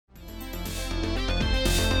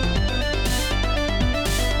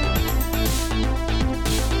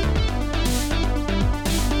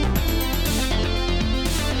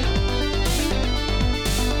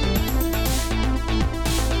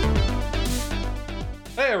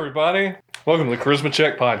Hey everybody, welcome to the Charisma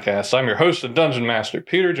Check Podcast. I'm your host and Dungeon Master,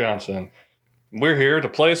 Peter Johnson. We're here to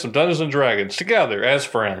play some Dungeons & Dragons together as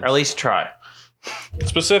friends. Or at least try.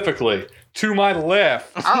 Specifically, to my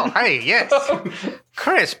left. Oh, hey, yes.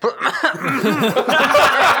 Chris. See, I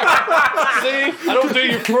don't do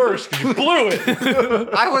you first because you blew it.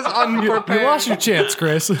 I was unprepared. You lost your chance,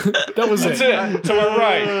 Chris. That was That's it. it. To my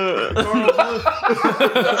right.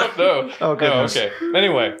 No. Oh, goodness. Okay.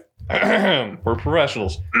 Anyway, we're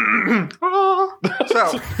professionals.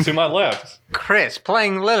 So, To my left. Chris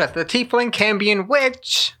playing Lilith, the Tiefling Cambion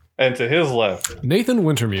Witch. And to his left. Nathan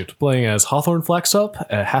Wintermute playing as Hawthorne Flaxtop,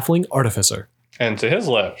 a halfling artificer. And to his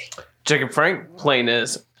left. Jacob Frank playing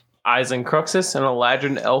as Eisen Cruxus, an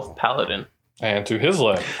Eladrin elf paladin. And to his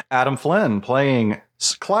left. Adam Flynn playing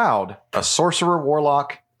Cloud, a sorcerer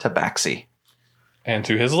warlock tabaxi. And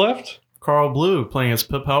to his left. Carl Blue playing as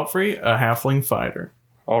Pip Helfrey, a halfling fighter.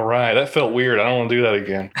 All right, that felt weird. I don't want to do that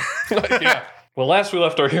again. Yeah. Well, last we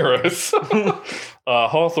left our heroes,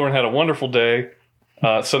 Hawthorne had a wonderful day,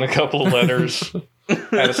 sent a couple of letters,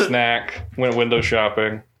 had a snack, went window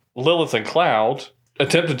shopping. Lilith and Cloud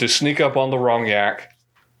attempted to sneak up on the wrong yak,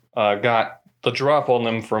 got the drop on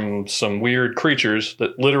them from some weird creatures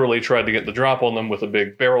that literally tried to get the drop on them with a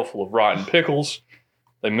big barrel full of rotten pickles.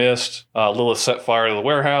 They missed. Lilith set fire to the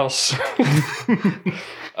warehouse.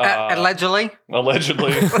 Allegedly.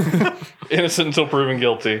 Allegedly. Innocent until proven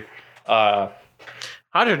guilty.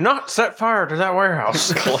 I did not set fire to that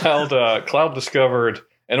warehouse. Cloud discovered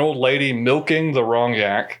an old lady milking the wrong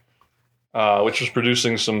yak, which was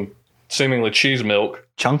producing some seemingly cheese milk.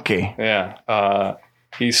 Chunky. Yeah.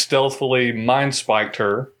 He stealthily mind spiked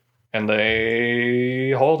her, and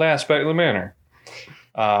they hauled ass back to the manor.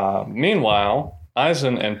 Meanwhile,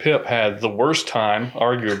 Eisen and Pip had the worst time,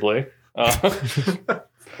 arguably.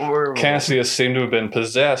 Cassius seemed to have been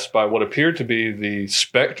possessed by what appeared to be the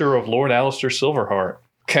specter of Lord Alistair Silverheart.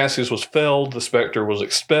 Cassius was felled, the specter was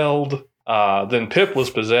expelled, then Pip was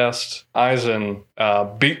possessed. Eisen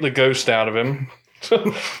beat the ghost out of him.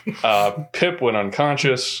 Pip went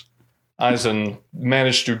unconscious. Eisen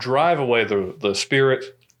managed to drive away the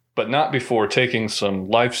spirit, but not before taking some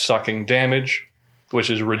life-sucking damage, which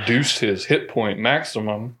has reduced his hit point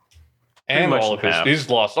maximum. And all of he's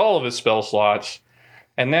lost all of his spell slots.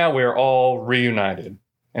 And now we're all reunited.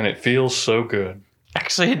 And it feels so good.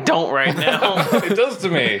 Actually, it don't right now. It does to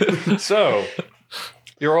me. So,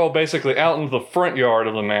 you're all basically out in the front yard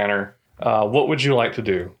of the manor. What would you like to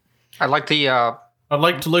do? I like the, I'd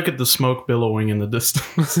like to look at the smoke billowing in the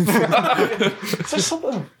distance.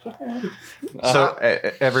 So,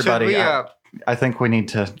 everybody, should we, I think we need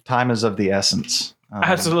to. Time is of the essence.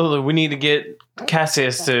 Absolutely. We need to get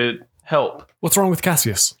Cassius to help. What's wrong with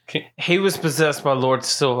Cassius? He was possessed by Lord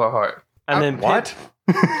Silverheart. And then What?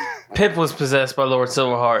 Pip was possessed by Lord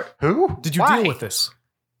Silverheart. Who? Did you Why? deal with this?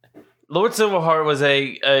 Lord Silverheart was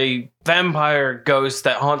a vampire ghost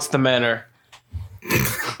that haunts the manor.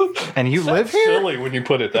 And you live here? Silly when you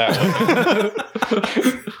put it that way.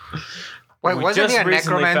 wait, We wasn't just he a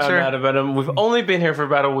recently found out necromancer? about him. We've only been here for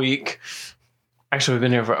about a week. Actually, we've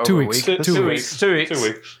been here for over 2 a weeks. week. 2 weeks. 2 weeks. 2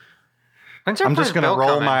 weeks. When's your I'm just first going to bill roll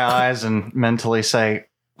coming? my eyes and mentally say,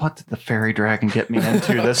 what did the fairy dragon get me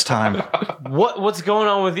into this time? What's going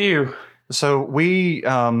on with you? So we,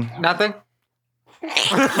 Nothing?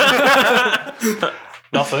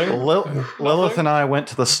 Nothing. Lilith and I went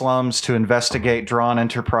to the slums to investigate Drawn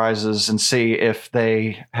Enterprises and see if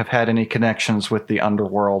they have had any connections with the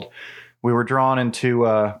underworld. We were drawn into We've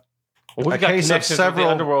A got case of connections with several-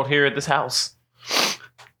 the underworld here at this house.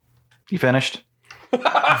 You finished?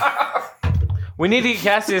 We need to get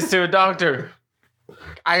Cassius to a doctor.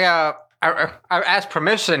 I asked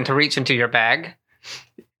permission to reach into your bag.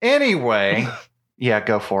 Anyway, yeah,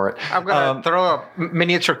 go for it. I'm going to throw a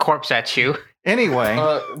miniature corpse at you. Anyway,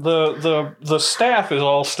 The staff is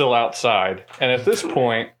all still outside, and at this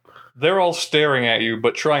point, they're all staring at you,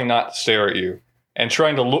 but trying not to stare at you, and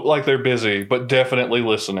trying to look like they're busy, but definitely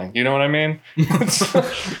listening. You know what I mean?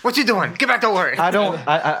 What you doing? Get back to work. I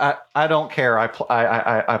don't care.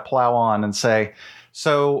 I plow on and say,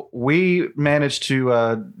 so we managed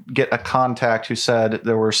to get a contact who said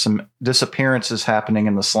there were some disappearances happening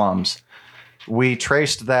in the slums. We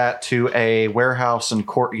traced that to a warehouse and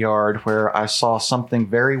courtyard where I saw something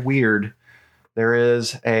very weird. There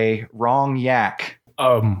is a wrong yak.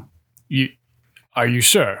 Are you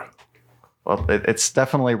sure? Well, it's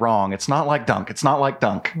definitely wrong. It's not like Dunk.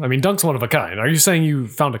 I mean, Dunk's one of a kind. Are you saying you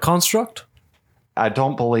found a construct? I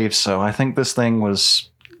don't believe so. I think this thing was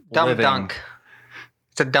Dumb living. dunk.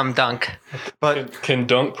 It's a dumb dunk. But Can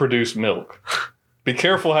Dunk produce milk? Be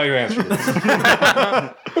careful how you answer this.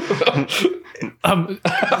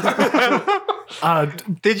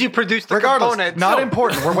 Did you produce the Regardless, components? not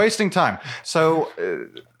important. We're wasting time. So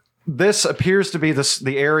this appears to be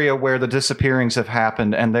the area where the disappearings have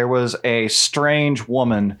happened, and there was a strange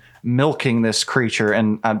woman milking this creature.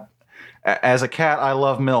 And as a cat, I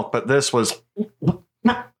love milk, but this was...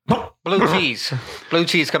 Blue cheese. Blue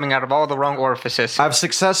cheese coming out of all the wrong orifices. I've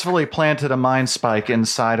successfully planted a mind spike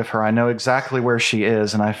inside of her. I know exactly where she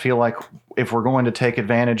is, and I feel like if we're going to take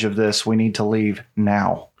advantage of this, we need to leave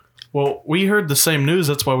now. Well, we heard the same news.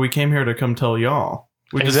 That's why we came here to come tell y'all.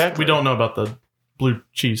 We don't know about the blue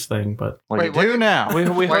cheese thing, but Well, you do now.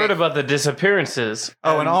 We heard about the disappearances.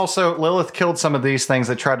 Oh, and also Lilith killed some of these things.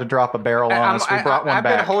 They tried to drop a barrel on us. We brought one I've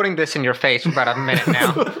back. been holding this in your face for about a minute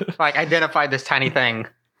now. Like, identify this tiny thing.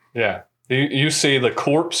 Yeah. You see the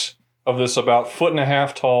corpse of this about 1.5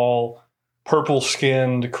 foot tall,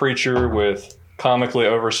 purple-skinned creature with comically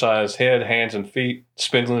oversized head, hands, and feet,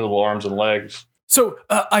 spindly little arms and legs. So,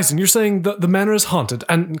 Eisen, you're saying the manor is haunted,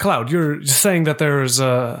 and Cloud, you're saying that there's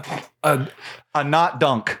A not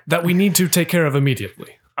dunk. that we need to take care of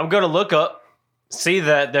immediately. I'm going to look up, see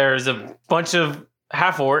that there's a bunch of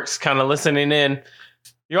half-orcs kind of listening in.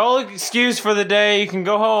 You're all excused for the day. You can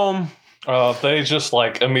go home. They just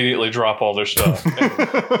immediately drop all their stuff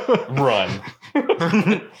and run.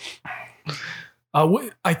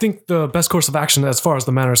 I think the best course of action, as far as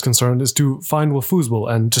the manor is concerned, is to find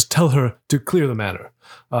Wafuzbul and just tell her to clear the manor.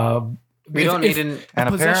 We don't need an...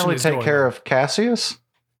 And apparently take care of Cassius?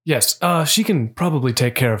 Yes, she can probably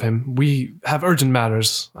take care of him. We have urgent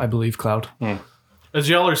matters, I believe, Cloud. as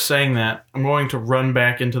y'all are saying that, I'm going to run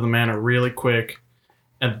back into the manor really quick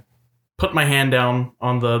and put my hand down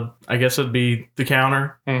on the, I guess it'd be the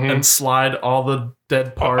counter, and slide all the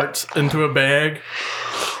dead parts into a bag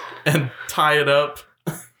and tie it up.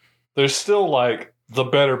 There's still the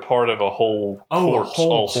better part of a whole corpse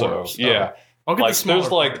also. Corpse. Yeah. I'll get the smaller there's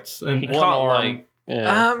parts. And one arm,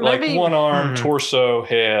 Maybe one arm, torso,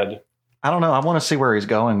 head. I don't know. I want to see where he's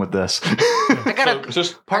going with this. I got a,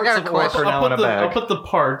 Just I got a question. now in a bag. I'll put the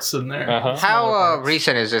parts in there. How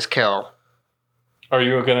recent is this kill? Are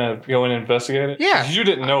you gonna go and investigate it? Yeah. 'Cause you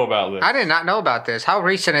didn't know about this. I did not know about this. How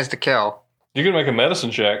recent is the kill? You can make a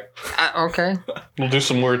medicine check. Okay. We'll do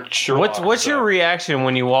some weird Sherlock What's your stuff. reaction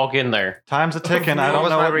when you walk in there? Time's a ticking. I don't What was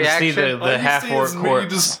know my what reaction? See the All you half see orc is me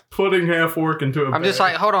corpse. just putting half orc into a bag. I'm just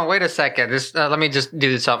like, hold on, wait a second. This, let me just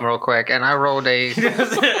do something real quick. And I rolled a.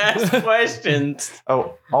 Ask questions.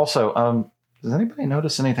 Oh, also, does anybody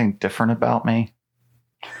notice anything different about me?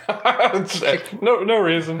 no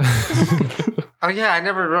reason. Oh yeah, I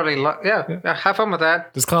never really. Yeah, have fun with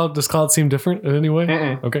that. Does Cloud seem different in any way?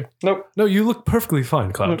 Mm-mm. Okay. Nope. No, you look perfectly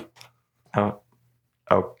fine, Cloud. Oh,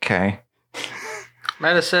 okay.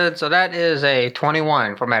 Medicine. So that is a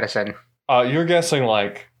 21 for medicine You're guessing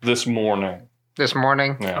this morning. this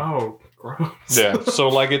morning. Yeah. oh, gross. Yeah.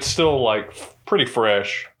 So it's still pretty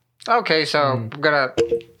fresh. Okay, so I'm gonna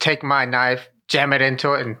take my knife, jam it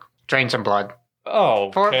into it, and drain some blood.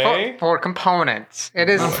 Oh, okay. For components. It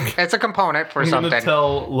is. It's a component for I'm something. going to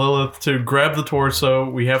tell Lilith to grab the torso.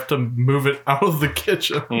 We have to move it out of the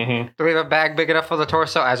kitchen. Mm-hmm. Do we have a bag big enough for the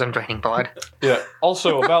torso as I'm draining blood? Yeah.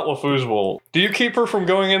 Also, about Lafuzbul, do you keep her from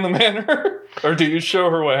going in the manor, or do you show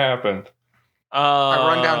her what happened? I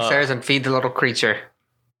run downstairs and feed the little creature.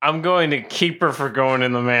 I'm going to keep her for going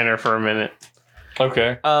in the manor for a minute.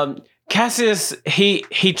 Okay. Cassius, he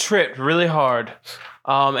tripped really hard,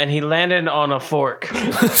 and he landed on a fork.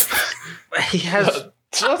 He has.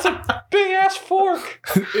 That's a big ass fork.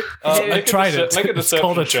 I tried it. Make a It's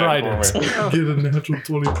called a deception check for trident. me. Get a natural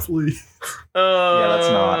 20, please. that's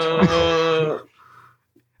not.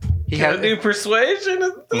 He Can I has. do persuasion?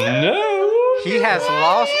 No. He has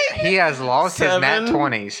lost. He has lost his nat 7.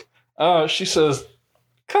 20s. She says,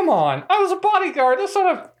 "Come on, I was a bodyguard. That's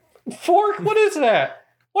not a fork. What is that?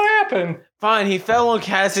 What happened?" Fine, he fell on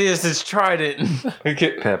Cassius's trident.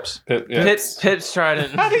 Okay. Pips. Yeah. Pip's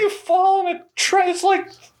trident. How do you fall on a trident?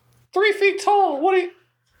 It's 3 feet tall. What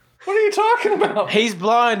are you talking about? He's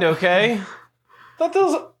blind, okay? That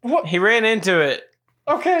doesn't. What? He ran into it.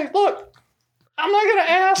 Okay, look. I'm not gonna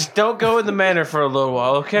ask. Don't go in the manor for a little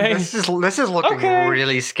while, okay? This is looking Okay.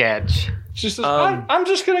 really sketch. She says, Um, I'm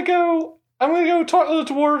gonna go talk to the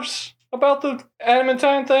dwarves about the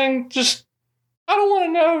adamantine thing. Just, I don't want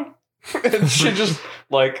to know. And she just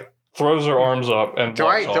throws her arms up and Do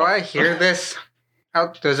walks off. I hear this?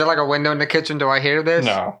 Is there a window in the kitchen? Do I hear this?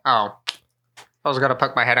 No. Oh. I was gonna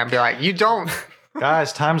poke my head out and be like, "You don't."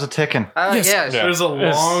 Guys, time's a ticking. Yes. Yes. Yeah. There's a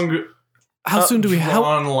long, How soon do we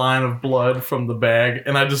drawn line of blood from the bag,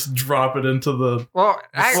 and I just drop it into the... Well,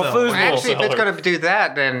 Foosball. actually, if it's Seller. gonna do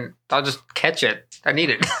that, then I'll just catch it. I need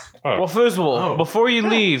it. Oh. Well, Foosball, Oh. before you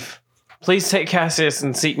leave, please take Cassius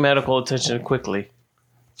and seek medical attention quickly.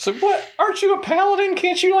 So what? Aren't you a paladin?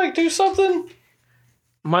 Can't you like do something?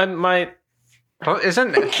 My Well,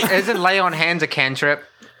 isn't lay on hands a cantrip?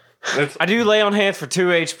 I do lay on hands for 2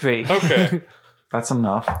 HP. Okay. That's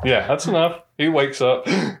enough. Yeah, that's enough. He wakes up.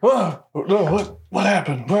 Whoa, no, what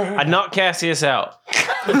happened? Where? I knock Cassius out.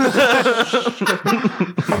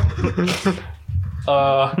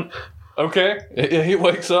 Okay. He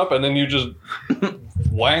wakes up and then you just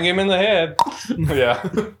whang him in the head. Yeah.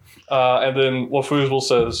 And then Wafoozle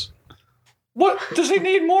says, "What? Does he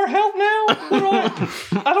need more help now?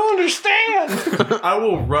 I don't understand." I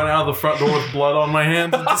will run out of the front door with blood on my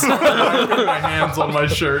hands and just start wiping my hands on my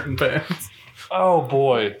shirt and pants. Oh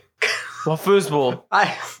boy. Well, Foosball,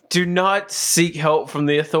 I do not seek help from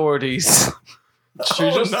the authorities.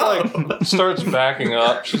 She just like starts backing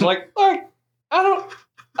up. She's like, "I don't.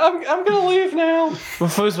 I'm gonna leave now. Well,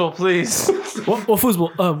 Foosball, please. Well,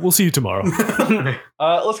 Foosball, we'll see you tomorrow.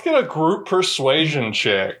 Let's get a group persuasion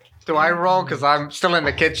check." do I roll because I'm still in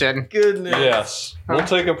the kitchen? Goodness. Yes, we'll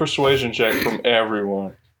take a persuasion check from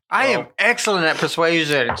everyone. I am excellent at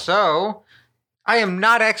persuasion, so I am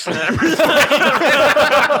not excellent at persuasion.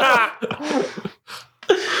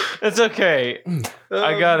 It's okay.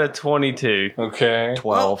 I got a 22. Okay.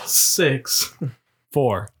 12. 6.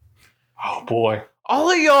 4. Oh boy,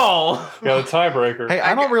 All of y'all. got a tiebreaker. Hey,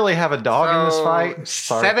 I don't really have a dog in this fight.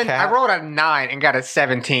 Sorry, 7. Cat. I rolled a 9 and got a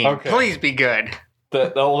 17. Okay. Please be good.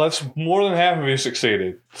 That's more than half of you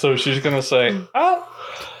succeeded. So she's gonna say, "Oh,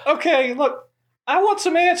 okay. Look, I want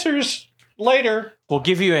some answers later." We'll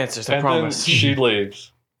give you answers, I And promise. then she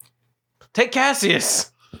leaves. Take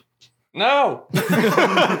Cassius. No.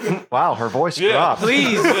 Wow, her voice Yeah. dropped.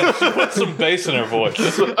 Please. Yeah, she put some bass in her voice.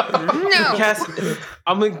 No. Cassius.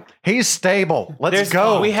 He's stable. Let's There's-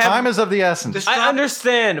 go. we have- Time is of the essence. Just I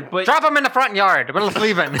understand, but drop him in the front yard. We're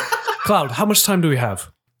leaving. Cloud, how much time do we have?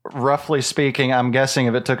 Roughly speaking, I'm guessing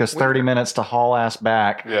if it took us 30 minutes to haul ass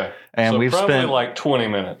back. Yeah. And so we've probably spent like 20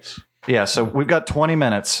 minutes. Yeah, so we've got 20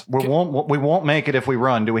 minutes. We won't make it if we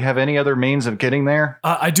run. Do we have any other means of getting there?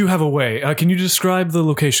 I do have a way. Can you describe the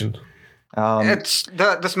location? It's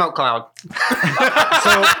the smoke cloud.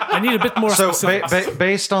 I need a bit more So specifics.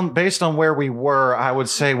 based on where we were, I would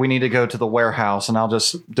say we need to go to the warehouse, and I'll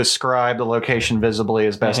just describe the location physically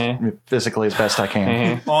as best I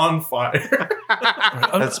can. On fire.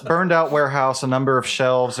 It's burned out warehouse, a number of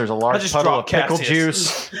shelves. There's a large just puddle of dropped pickle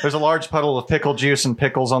Cassius. juice. There's a large puddle of pickle juice and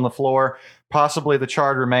pickles on the floor. Possibly the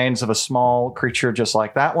charred remains of a small creature just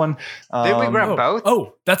like that one. Did we grab both?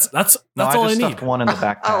 Oh, that's No, all I just need. stuffed one in the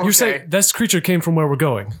backpack. Oh. You say Okay. this creature came from where we're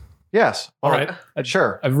going. Yes. All right.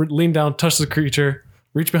 Sure. I lean down, touch the creature,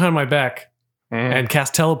 reach behind my back, and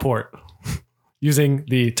cast teleport using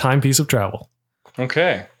the timepiece of travel.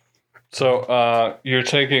 Okay. So you're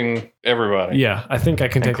taking everybody. Yeah, I think I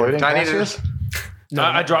can take Including Do I need to- Cassius? No,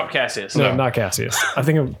 I dropped Cassius. no, not Cassius. I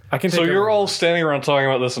think I can take So you're everyone. all standing around talking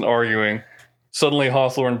about this and arguing. Suddenly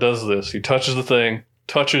Hawthorne does this. He touches the thing,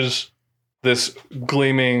 touches this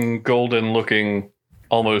gleaming, golden looking,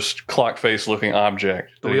 almost clock face looking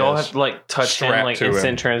object. Do that we he all has have to like touch him strapped like to him.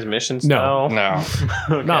 instant transmission No. style?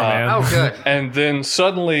 No. Nah, man. Oh, good. And then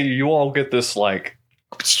suddenly you all get this like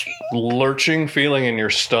lurching feeling in your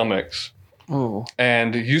stomachs. Ooh.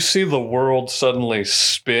 And you see the world suddenly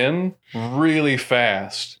spin really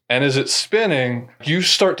fast. And as it's spinning, you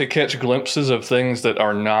start to catch glimpses of things that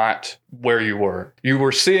are not where you were. You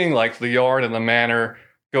were seeing like the yard and the manor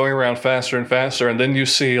going around faster and faster. And then you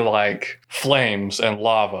see like flames and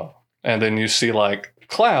lava. And then you see like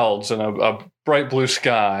clouds and a bright blue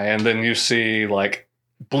sky. And then you see like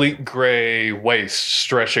bleak gray waste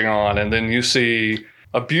stretching on. And then you see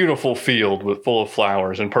a beautiful field full of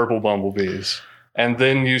flowers and purple bumblebees. And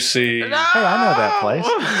then you see, Hey, I know that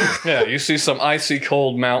place. yeah, you see some icy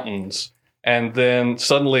cold mountains. And then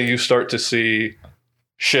suddenly you start to see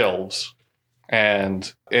shelves.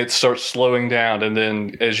 And it starts slowing down. And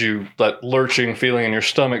then as that lurching feeling in your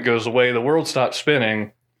stomach goes away, the world stops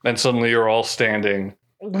spinning. And suddenly you're all standing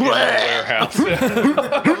in the warehouse.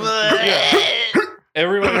 Yeah.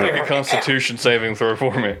 Everybody make a constitution saving throw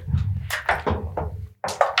for me.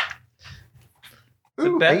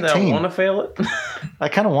 Ooh, Bet that I 18. want to fail it. I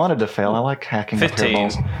kind of wanted to fail. I like hacking up 15.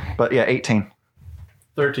 hairballs. But yeah, 18.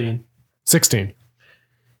 13. 16.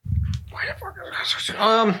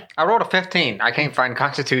 I rolled a 15. I can't find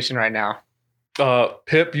Constitution right now.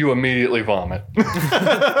 Pip, you immediately vomit.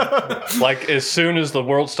 Like as soon as the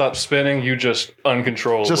world stops spinning, you just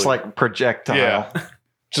uncontrollably. Just like projectile. Yeah.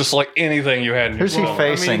 Just like anything you had in your Who's he stomach.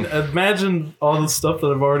 facing? I mean, imagine all the stuff that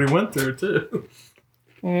I've already went through, too.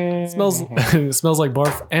 It smells it smells like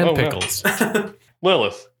barf and Oh, no. pickles.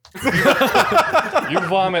 Lilith. You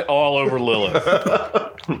vomit all over Lilith.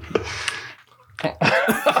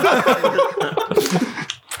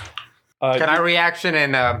 Can I reaction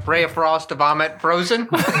in Ray of Frost to vomit frozen?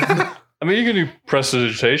 I mean, you can do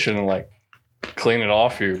prestidigitation and like clean it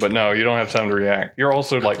off you, but no, you don't have time to react. You're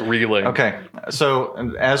also like reeling. Okay,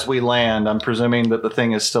 so as we land, I'm presuming that the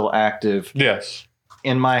thing is still active. Yes.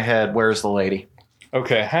 In my head, where's the lady?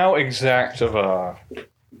 Okay. How exact of a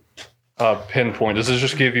pinpoint? Does this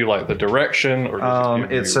just give you like the direction, or does it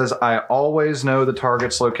give It you- says, I always know the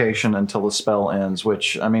target's location until the spell ends,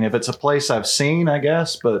 which, I mean, if it's a place I've seen, I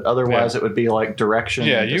guess, but otherwise it would be like direction.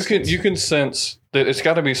 Yeah, and you distance. can sense that it's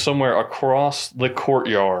got to be somewhere across the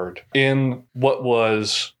courtyard in what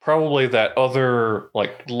was probably that other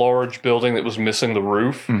like large building that was missing the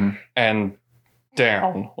roof Mhm. and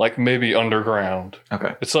down, like maybe underground.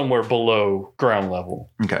 Okay, It's somewhere below ground level.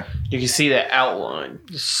 okay. You can see that outline.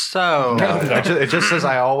 So, It just says,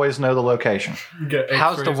 I always know the location.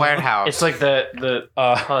 how's the warehouse? It's like the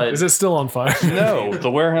HUD. Is it still on fire? No,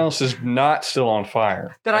 the warehouse is not still on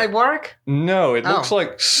fire. Did I work? No, it Oh. looks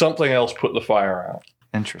like something else put the fire out.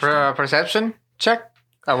 Interesting. Perception check?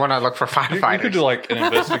 I want to look for You firefighters. could do like an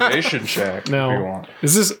investigation check No. if you want.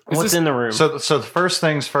 Is this What's in the room? So the first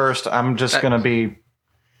things first, I'm just going to be,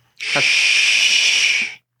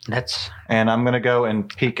 That's. and I'm going to go and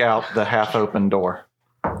peek out the half open door.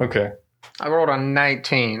 Okay. I rolled a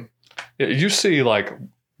 19. Yeah, you see like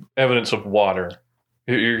evidence of water.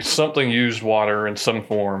 Something used water in some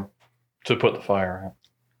form to put the fire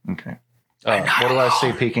Okay. out. What do I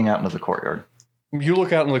see peeking out into the courtyard? You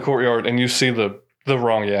look out in the courtyard and you see the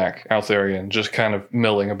wrong yak out there again, just kind of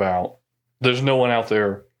milling about. There's no one out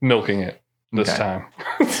there milking it this Okay. time.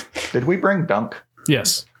 Did we bring Dunk?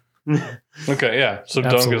 Yes. Okay, yeah. So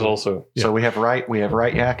Dunk is Absolutely. also. Yeah. So we have right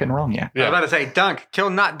yak and wrong yak. I was Yeah, about to say dunk, kill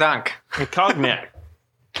not dunk. Cognac.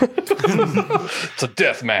 it's a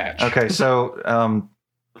death match. Okay, so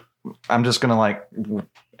I'm just gonna like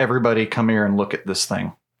everybody come here and look at this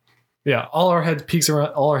thing. Yeah. All our heads peek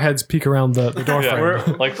around the door Yeah, frame.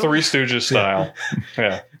 we're like Three Stooges style.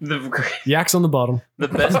 Yeah. The Yaks on the bottom.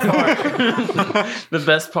 best part. The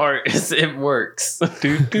best part is it works.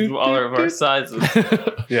 All of our sizes.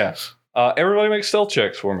 Yeah. Everybody make stealth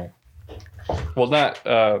checks for me. Well, not.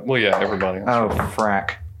 Well, yeah, everybody. Oh,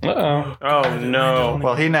 frack. Uh-oh. Oh no!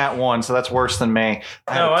 Well, he nat one, so that's worse than me.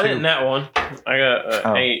 had No, a I two. didn't nat one. I got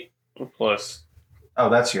Oh. 8 plus. Oh,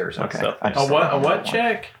 that's yours. Okay. Stuff. I just A what? said A what one.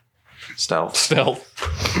 check? Stealth.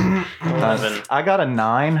 Stealth. 11. I got a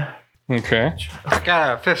 9. Okay. I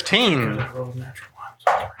got a 15.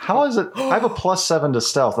 How is it? I have a +7 to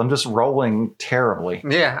stealth. I'm just rolling terribly.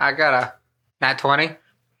 Yeah, I got a nat 20.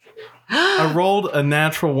 I rolled a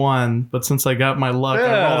natural 1, but since I got my luck, I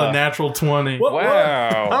rolled Yeah. a natural 20.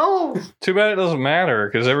 Wow. Oh, Too bad it doesn't matter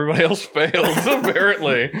because everybody else fails,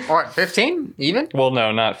 apparently. what, 15 even? Well,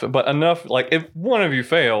 no, not, but enough. Like, if one of you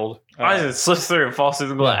failed. I just slips through and falls through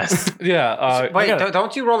the glass. Yeah. Wait, got it.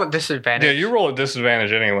 don't you roll at disadvantage? Yeah, you roll at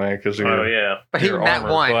disadvantage anyway because Oh you're. yeah. But he your nat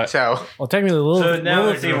armor, 1, but- so. Well, technically, Lilith. So now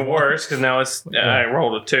Lilith- it's even worse because now it's I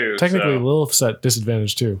rolled a 2. Technically, so. Lilith's at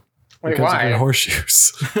disadvantage too Wait, because of why? your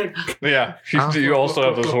horseshoes. Yeah. Oh. You also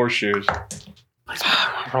have those horseshoes.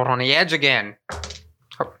 I rolled on the edge again.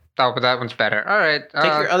 Oh, but that one's better. All right. Take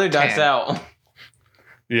your other dice 10. out.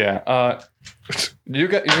 Yeah. You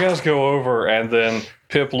guys go over, and then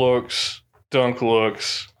Pip looks, Dunk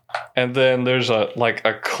looks, and then there's a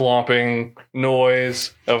clomping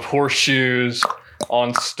noise of horseshoes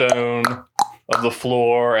on stone of the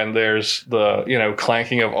floor, and there's the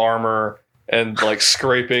clanking of armor and like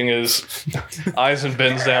scraping as Eisen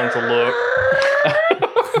bends down to look.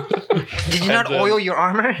 Did you not then- oil your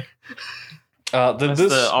armor? Then That's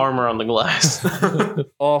this the armor on the glass.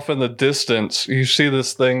 off in the distance, you see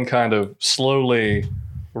this thing kind of slowly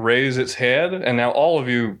raise its head, and now all of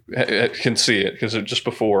you can see it because just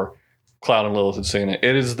before Cloud and Lilith had seen it.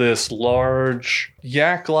 It is this large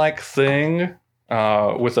yak-like thing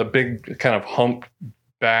with a big kind of humped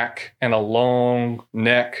back and a long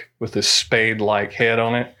neck with this spade-like head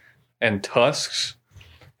on it and tusks,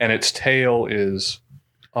 and its tail is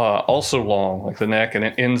also long, like the neck, and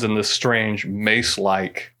it ends in this strange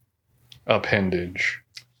mace-like appendage.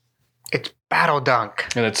 It's Battle Dunk.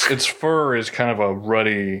 And its fur is kind of a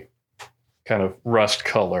ruddy, kind of rust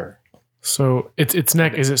color. So its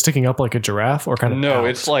neck, is it sticking up like a giraffe or kind of No, out?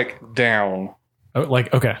 it's like down. Oh,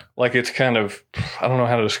 like, okay. Like it's kind of, I don't know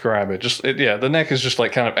how to describe it. The neck is just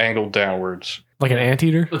like kind of angled downwards. Like an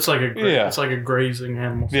anteater? It's like it's like a grazing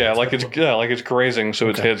animal. Yeah, like it's grazing, so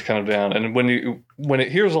its head's kind of down. And when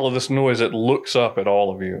it hears all of this noise, it looks up at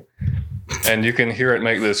all of you, and you can hear it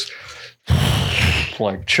make this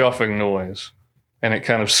like chuffing noise, and it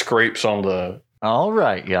kind of scrapes on the All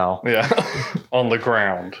right, y'all. on the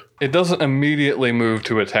ground. It doesn't immediately move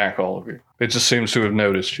to attack all of you. It just seems to have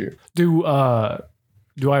noticed you. Do I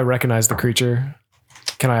recognize the creature?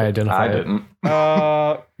 Can I identify it? I didn't.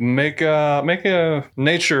 Make a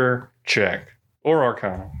nature check or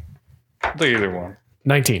Arcana. Either one.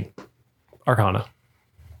 19. Arcana.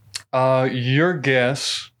 Your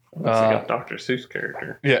guess. Looks like a Dr. Seuss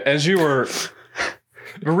character. Yeah, as you were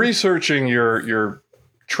researching your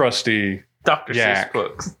trusty Dr. Yak. Seuss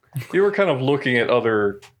books. You were kind of looking at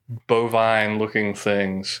other bovine-looking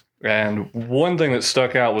things, and one thing that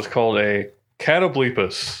stuck out was called a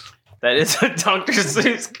catoblepus. That is a Dr.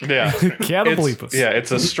 Seuss. Yeah, Catoblepus.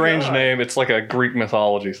 it's a strange name. It's like a Greek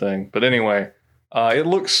mythology thing. But anyway, it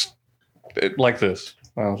looks like this.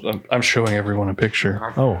 I'm showing everyone a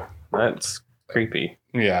picture. Oh. That's creepy.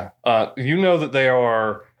 Yeah, you know that they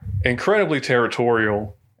are incredibly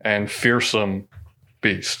territorial and fearsome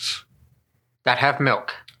beasts. That have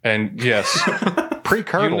milk. And yes,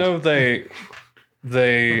 Pre-curdled. you know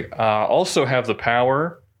they also have the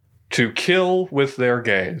power to kill with their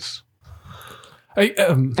gaze. Hey,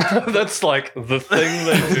 That's like the thing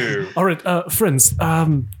they do. all right, friends.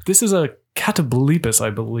 This is a catoblepus, I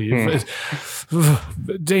believe.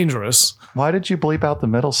 Dangerous. Why did you bleep out the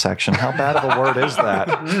middle section? How bad of a word is that?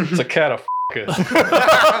 It's a catafocus.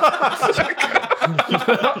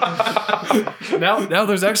 Now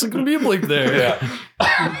there's actually going to be a bleep there. Yeah.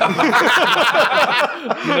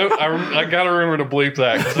 Nope, I got to remember to bleep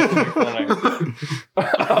that because it's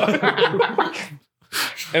funny.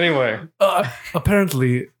 Anyway,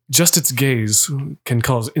 Apparently, just its gaze can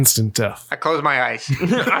cause instant death. I close my eyes.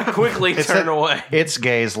 I quickly turn away. It's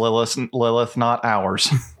gaze, Lilith, not ours.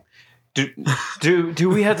 Do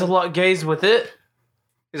we have to gaze with it?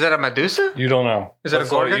 Is that a Medusa? you don't know. Is that a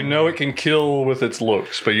That's all- Gorgon? You know it can kill with its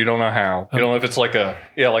looks, but you don't know how. You don't know if it's like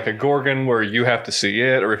a Gorgon where you have to see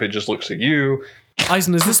it, or if it just looks at you.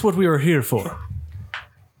 Eisen, is this what we are here for?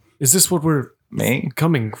 Is this what we're Me?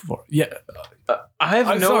 coming for? Yeah. I have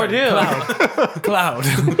no Sorry, idea. Cloud.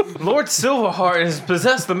 Lord Silverheart has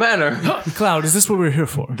possessed the manor. Cloud, is this what we're here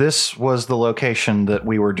for? This was the location that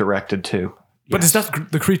we were directed to. But is that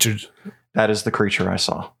the creature? That is the creature I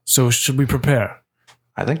saw. So should we prepare?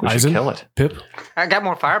 I think we should Eisen? kill it. Pip? I got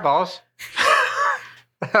more fireballs.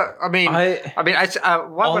 I mean, what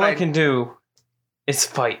all would I can do is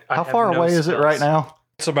fight. I How have far no away is it spells. right now?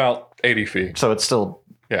 It's about 80 feet. So it's still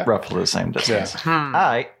Yeah. roughly the same distance. Yeah. All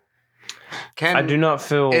right. Can I do not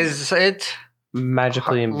feel Is it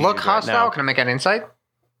magically imbued look right hostile? now. Can I make an insight?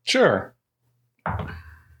 Sure.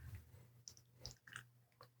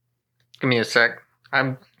 Give me a sec.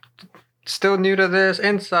 I'm still new to this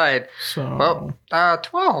insight. So Well,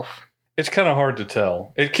 12. It's kind of hard to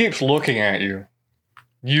tell. It keeps looking at you.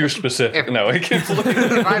 You specific. No, it keeps looking.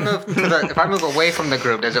 If I move away from the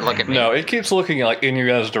group, does it look at me? No, it keeps looking like in your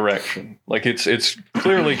guys' direction. Like it's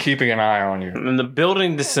clearly keeping an eye on you. And the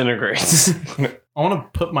building disintegrates. I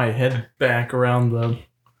want to put my head back around the.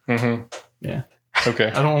 Mm-hmm. Yeah.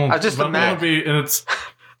 Okay. I don't want I just to be in its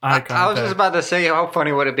eye contact. I was just about to say, how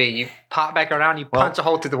funny would it be? You pop back around, you punch a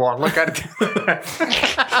hole through the wall. Look at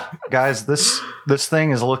it. Guys, this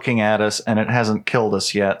thing is looking at us and it hasn't killed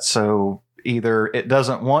us yet. So either it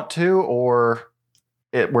doesn't want to or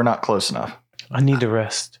we're not close enough. I need to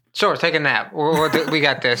rest. Sure, take a nap. We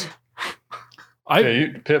got this.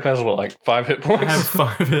 Pip has what, like 5 hit points? I have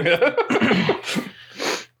 5 hit.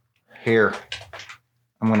 Here,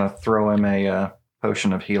 I'm going to throw him a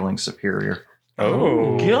potion of healing superior.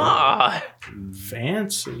 Oh. God.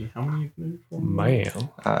 Fancy. How many? Man.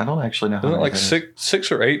 I don't actually know how Isn't it many like that is.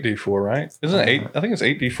 6 or 8 d4, right? Isn't it 8? I think it's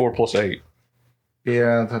 8d4 plus 8.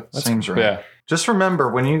 Yeah, that seems right. Yeah. Just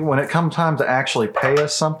remember, when it comes time to actually pay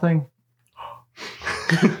us something,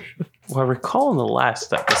 Well, I recall in the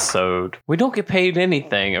last episode, we don't get paid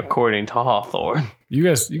anything according to Hawthorne. You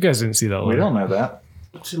guys didn't see that we letter. don't know that.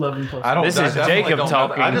 It's 11 plus. I don't. This I is definitely Jacob don't know that.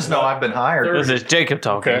 talking. I just know I've been hired. This is Jacob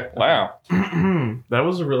talking. Okay. Wow. That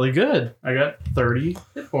was really good. I got 30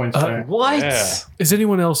 hit points back. What? Yeah. Is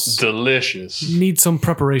anyone else Delicious. need some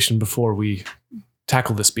preparation before we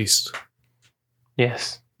tackle this beast?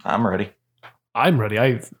 Yes. I'm ready. I'm ready.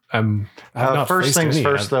 I have not First faced things any.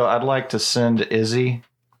 first, though, I'd like to send Izzy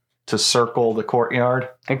to circle the courtyard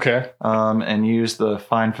Okay. and use the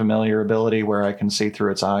Find Familiar ability where I can see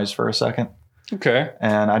through its eyes for a second. Okay.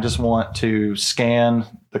 and I just want to scan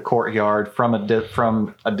the courtyard from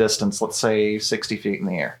a distance, let's say 60 feet in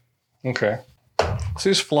the air. Okay. So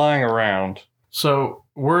he's flying around. So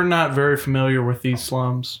we're not very familiar with these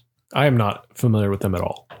slums. I am not familiar with them at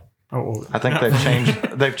all. Oh, I think they've changed.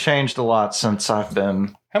 They've changed a lot since I've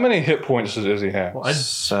been How many hit points does he have? Well,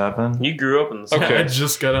 7. You grew up in the Okay. I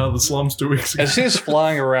just got out of the slums 2 weeks ago. As he's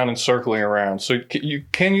flying around and circling around, so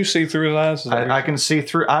can you see through his eyes? Is that what I can see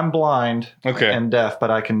through. I'm blind Okay. and deaf, but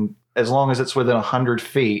I can, as long as it's within 100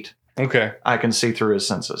 feet, Okay. I can see through his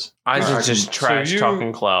senses. Isaac's just trash So you-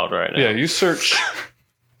 talking Cloud right now. Yeah, you search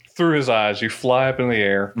through his eyes. You fly up in the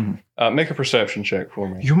air. Mhm. Make a perception check for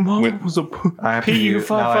me. Your mom With- was a I have to use.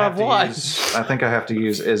 now I have to PU55Y. use- I think I have to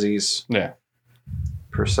use Izzy's Yeah.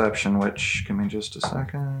 perception. Which give me just a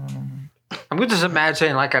second. I'm just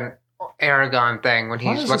imagining like an Aragon thing when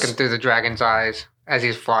Why he's is looking this- through the dragon's eyes as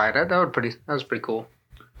he's flying. That was pretty cool.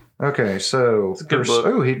 Okay, so a good book.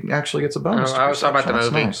 oh, he actually gets a bonus. Oh, to I was talking about the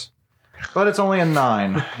perception. That's movie. nice. But it's only a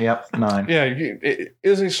 9. Yep, 9. Yeah.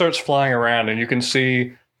 Izzy starts flying around, and you can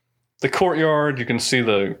see the courtyard. You can see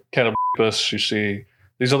the Catobus. You see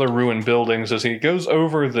these other ruined buildings as he goes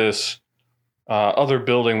over this other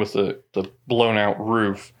building with the blown out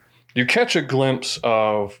roof. You catch a glimpse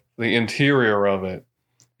of the interior of it,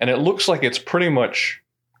 and it looks like it's pretty much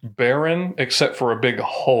barren except for a big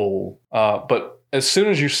hole. But as soon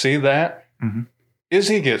as you see that, Mhm.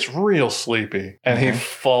 Izzy gets real sleepy, and he Okay.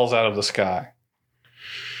 falls out of the sky.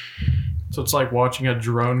 So it's like watching a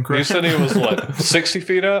drone crash. You said he was, what, 60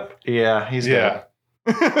 feet up? Yeah, he's Yeah.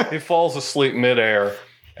 dead. He falls asleep midair,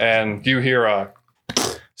 and you hear a,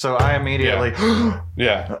 So I immediately.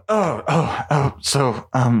 yeah. So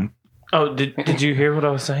Oh, did you hear what I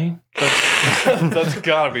was saying? That's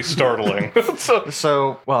gotta be startling.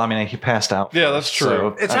 well, I mean, he passed out. Yeah, that's true.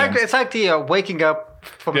 So, It's I like mean, it's like the waking up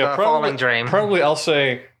from the falling dream. Probably I'll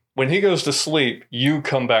say, when he goes to sleep, you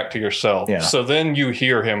come back to yourself. Yeah. So then you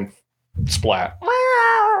hear him splat.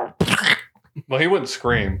 Well, he wouldn't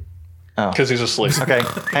scream Oh. because he's asleep. Okay,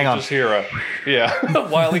 hang on. Just hear a,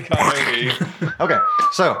 Wile E. Coyote. Okay,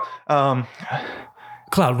 so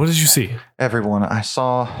Cloud, what did you see? everyone, I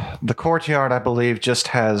saw the courtyard. I believe just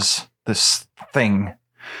has this thing,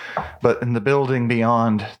 but in the building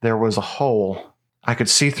beyond there was a hole. I could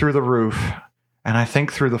see through the roof, and I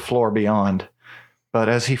think through the floor beyond. But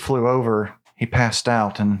as he flew over, he passed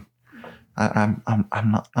out, and I'm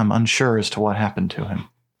unsure as to what happened to him.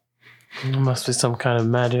 It must be some kind of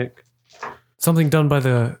magic. Something done by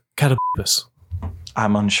the Catobus.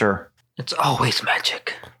 I'm unsure. It's always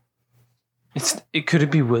magic. Could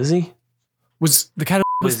it be Wizzy? Was the Catobus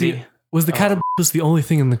Wizzy. the Catobus the only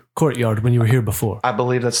thing in the courtyard when you were here before? I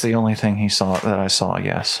believe that's the only thing I saw.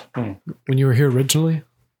 Yes. When you were here originally?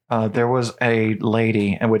 There was a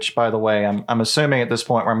lady, and which, by the way, I'm assuming at this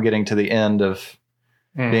point where I'm getting to the end of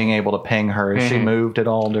being able to ping her. Has she Mhm. moved at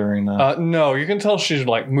all during the? No, you can tell she's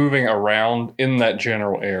like moving around in that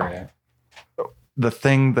general area.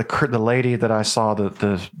 The lady that I saw,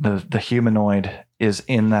 the humanoid, is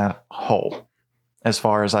in that hole, as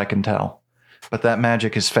far as I can tell. But that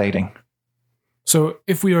magic is fading. So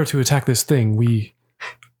if we are to attack this thing, we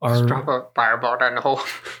Just are drop a fireball down the hole.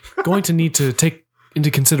 going to need to take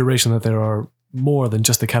into consideration that there are more than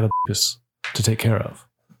just the Catobus to take care of.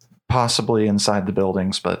 Possibly inside the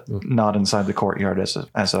buildings, but not inside the courtyard,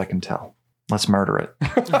 as I can tell. Let's murder it.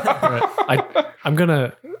 I'm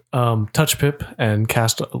gonna touch Pip and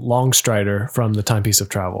cast Longstrider from the Timepiece of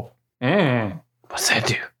Travel, What's that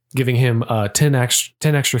do? giving him 10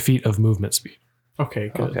 extra feet of movement speed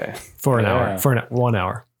Okay, good. Okay. for an Yeah. hour. For 1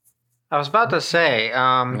 hour. I was about to say,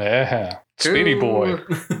 Yeah. Speedy boy.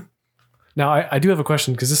 Now I do have a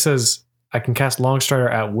question because this says I can cast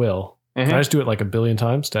Longstrider at will. Can I just do it like a billion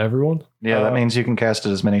times to everyone? Yeah, that means you can cast it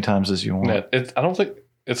as many times as you want. I don't think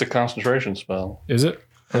it's a concentration spell. Is it?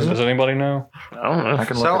 Does anybody know? I don't know. I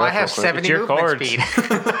can look So it up I real have quick. 70 It's your movement cards. speed.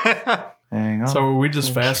 Hang on. So are we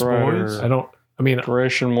just fast Strider. boys? I don't. I mean,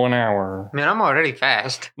 Duration 1 hour. I mean, I'm already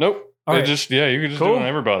fast. Nope. All It right. just you can just do Cool. it on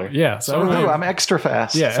everybody. yeah. So So everyone, Ooh, I'm extra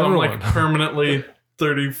fast. yeah, So I'm everyone. like permanently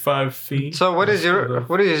 35 feet. So what is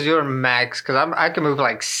your max? Because I can move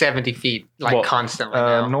like 70 feet Well, constantly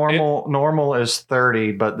now. Normal is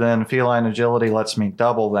 30, but then feline agility lets me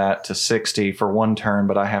double that to 60 for one turn,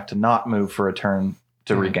 but I have to not move for a turn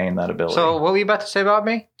to regain that ability. So what were you about to say about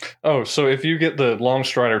me? Oh, so if you get the long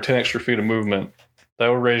strider 10 extra feet of movement, that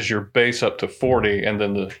will raise your base up to 40, and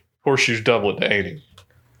then the horseshoes double it to 80.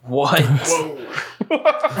 What? Whoa.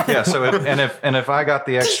 Yeah. So if I got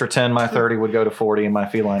the extra 10, my 30 would go to 40, and my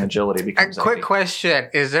feline agility A becomes quick 80. question: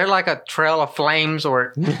 is there like a trail of flames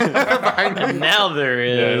or? And now there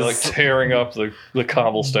Yeah, is. like tearing up the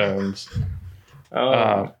cobblestones.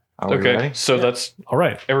 Are we Okay, ready? so that's All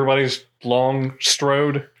right. everybody's long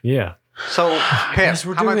strode. Yeah. So, Pip, guess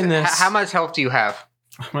we're doing this. How much health do you have?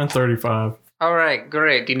 I'm at 35. All right,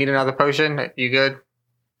 great. Do you need another potion? You good?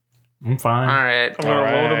 I'm fine. All right. I'm gonna load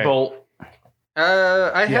a Alright. bolt.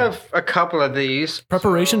 I have a couple of these.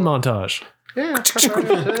 Preparation montage. Yeah.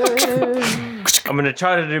 preparation. I'm gonna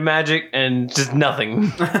try to do magic and just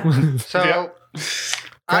nothing. So, Yep.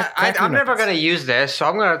 Crack your I'm never knuckles. going to use this, so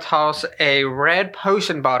I'm going to toss a red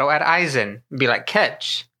potion bottle at Eisen and be like,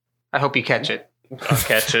 catch. I hope you catch it. I'll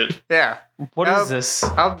catch it. Yeah. What Oh. is this?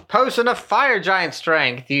 A potion of fire giant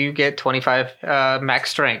strength. You get 25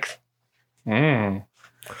 max strength. Mm.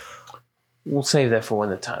 We'll save that for when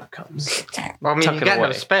the time comes. Well, I mean, Tuck you it got no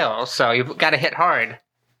away. spell, so you've got to hit hard.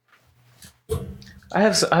 I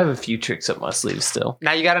have a few tricks up my sleeve still.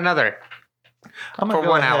 Now you got another. I'm gonna For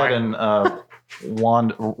go 1 ahead hour. and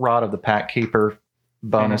Rod of the Pack Keeper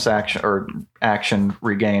bonus action or action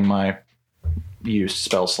regain my used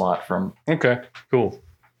spell slot from. Okay, cool.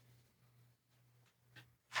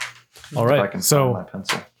 All If I right. can find So my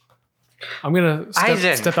pencil. I'm gonna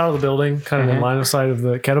Eisen. step out of the building, kind of in Mhm. line of sight of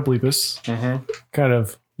the Catoblepus, Mm-hmm. kind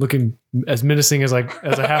of looking as menacing as a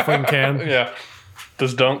halfling can. Yeah.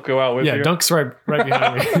 Does Dunk go out with Yeah, you? Dunk's right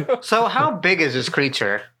behind me. So how big is this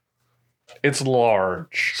creature? It's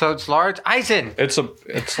large. So it's large. Eisen, It's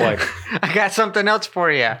like I got something else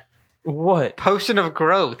for you. What? Potion of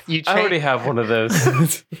growth. You I already change. have one of those.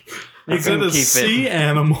 Is can it a keep it. sea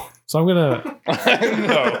animal? So I'm gonna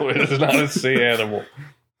no, it is not a sea animal.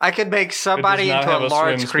 I could make somebody not into have a a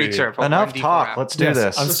large swim speed. creature. For Enough 1d4 talk. round. Let's do yes,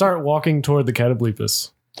 this. I'm start walking toward the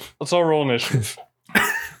Catoblepus. Let's all roll initiative.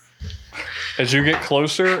 As you get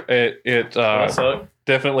closer, it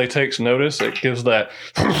definitely takes notice. It gives that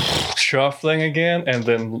chuff thing again, and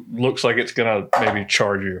then looks like it's gonna maybe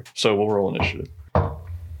charge you. So we'll roll initiative.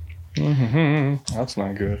 That's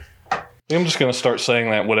not good. I'm just gonna start saying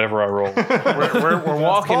that whatever I roll. We're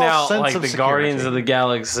walking False out sense like of the security. Guardians of the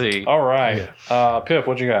Galaxy. All right, Pip,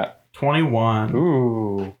 what you got? 21.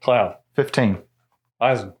 Ooh, Cloud, 15.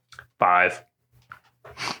 Eisen, 5.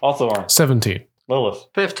 Hawthorne, 17. Lilith.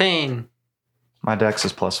 15. My dex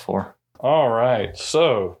is +4. All right,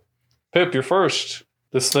 so Pip, you're first.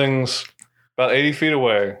 This thing's about 80 feet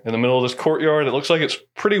away in the middle of this courtyard. It looks like it's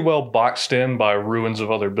pretty well boxed in by ruins of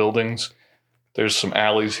other buildings. There's some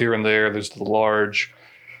alleys here and there. There's the large,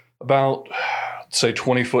 about, say,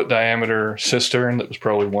 20-foot diameter cistern that was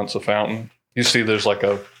probably once a fountain. You see there's like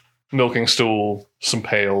a milking stool, some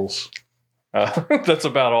pails. That's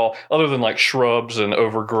about all, other than like shrubs and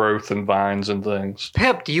overgrowth and vines and things.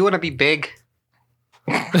 Pip, do you want to be big?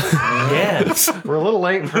 Yes. We're a little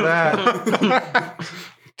late for that.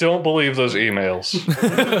 Don't believe those emails.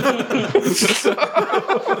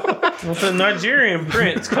 With the Nigerian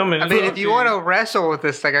prince coming. I mean, if you want to wrestle with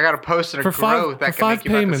this thing, I got a potion of For growth that can five make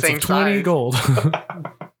you about the payments same of 20 size. gold.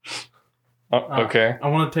 Okay. I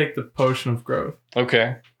want to take the potion of growth.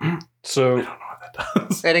 Okay. So,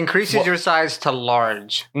 It increases What? your size to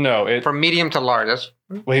large. no, From medium to large. That's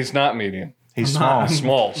well, he's not medium. He's I'm small. not-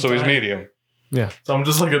 Small, so he's medium. So I'm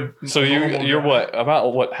just like a. So normal you're guy. what?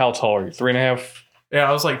 About what? How tall are you? 3.5. Yeah,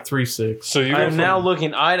 I was like 3'6". So you go I'm from now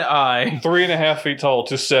looking eye to eye. 3.5 feet tall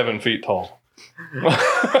to 7 feet tall.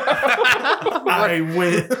 I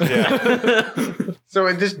win. Yeah. so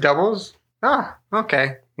it just doubles? Ah,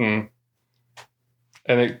 okay. Hmm.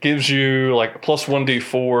 And it gives you like plus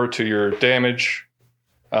 1d4 to your damage,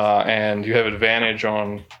 and you have advantage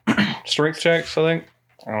on strength checks. I think.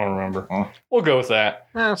 I don't remember. We'll go with that.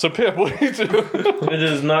 Yeah. So Pip, what do you do? It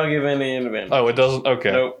does not give any advantage. Oh, it doesn't.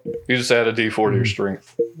 Okay. Nope. You just add a d4 to your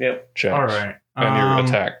strength Yep. checks. All right. And your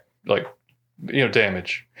attack, like,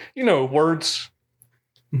 damage. Words.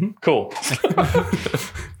 Mhm. Cool.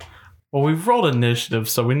 Well, we've rolled initiative,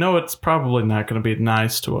 so we know it's probably not going to be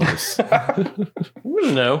nice to us.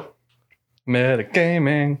 No.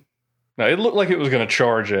 Metagaming. No, it looked like it was going to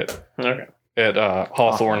charge it Okay. at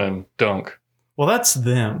Hawthorne and Dunk. Well, that's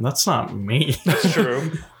them. That's not me. That's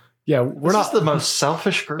true. Yeah, we're This not. is the most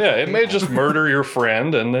selfish group. Yeah, of it may people. just murder your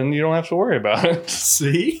friend, and then you don't have to worry about it.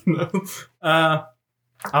 See? I'll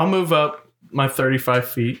move up my 35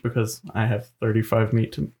 feet because I have 35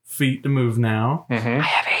 feet to move now. Mm-hmm. I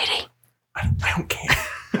have 80. I don't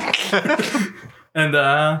care. And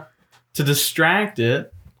to distract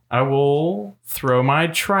it, I will throw my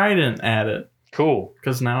trident at it Cool.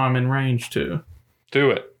 because now I'm in range too.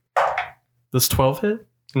 Do it. Does 12 hit?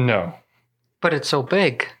 No. But it's so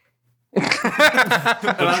big.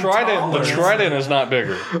 The trident is not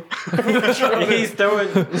bigger. He's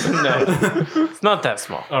throwing. No, it's not that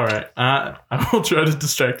small. All right. I will try to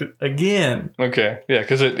distract it again. Okay, yeah,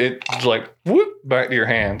 because it's like whoop back to your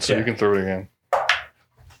hand, so Yeah. you can throw it again.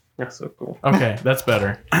 That's so cool. Okay, that's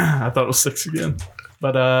better. I thought it was 6 again.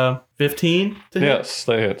 But 15 to hit? Yes,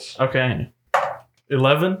 that hits. Okay.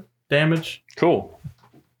 11 damage. Cool.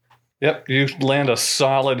 Yep, you land a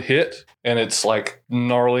solid hit, and it's like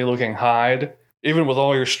gnarly looking hide. Even with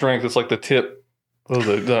all your strength, it's like the tip of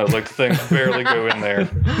the things barely go in there,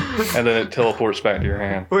 and then it teleports back to your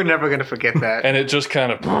hand. We're never going to forget that. And it just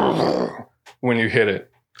kind of when you hit it.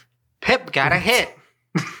 Pip got a hit.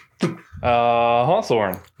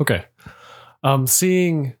 Hawthorne. Okay.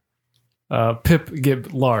 Seeing Pip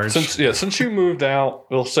get large. Since you moved out,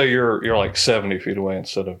 we'll say you're like 70 feet away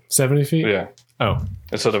instead of 70 feet? Oh.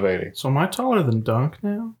 instead of 80. So am I taller than Dunk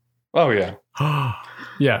now? Oh yeah.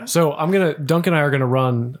 Yeah. So Dunk and I are gonna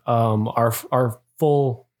run our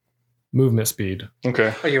full movement speed.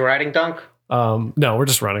 Okay. Are you riding Dunk? No, we're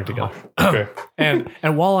just running together. Okay.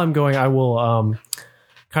 and while I'm going, I will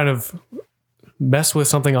kind of mess with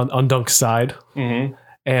something on Dunk's side. Mm-hmm.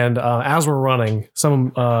 And as we're running,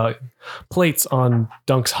 some plates on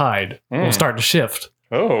Dunk's hide will start to shift.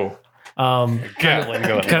 Oh. Gatling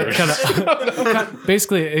gun.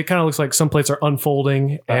 Basically, it kind of looks like some plates are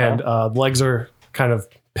unfolding and legs are kind of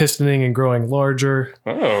pistoning and growing larger.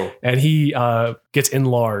 Oh. And he gets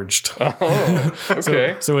enlarged. Oh.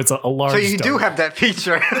 Okay. So it's a large. So you do Dunk. have that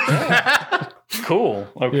feature. Cool.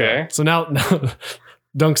 Okay. Yeah. So now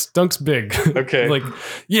Dunk's big. Okay. Like,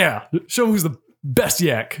 yeah, show him who's the best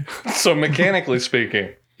yak. So mechanically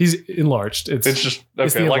speaking, He's enlarged. it's just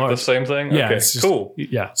it's okay, the like the enlarged. same thing. Yeah, Okay. it's just- Cool.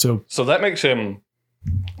 Yeah. So So that makes him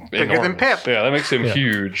Bigger than enormous. Pip. Yeah, that makes him Yeah.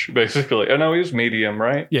 huge, basically. I know he's medium,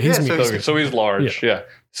 right? yeah, he's Yeah, so Okay, so he's large. Yeah.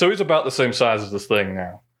 So he's about the same size as this thing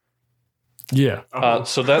now. yeah.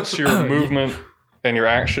 So that's your movement and your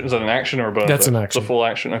action. Is that an action or a bonus? That's an It's action. a full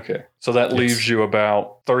action. Okay. So that leaves you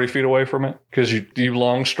about 30 feet away from it because you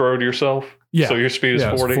long strode yourself. Yeah. So your speed is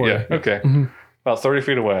Yeah, it's 40. 40. Yeah. Okay. Mhm. About 30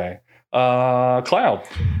 feet away. Cloud.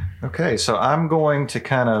 Okay, so I'm going to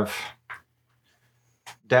kind of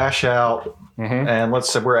dash out, Mm-hmm. and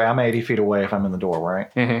let's say I'm 80 feet away if I'm in the door,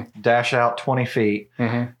 right? Mm-hmm. Dash out 20 feet,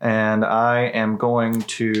 Mm-hmm. and I am going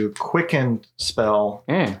to quicken spell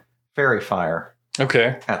Fairy Fire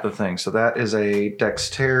Okay. at the thing. So that is a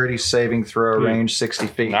dexterity saving throw, Hmm. range 60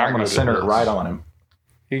 feet. Not I'm going good to center at it this. right on him.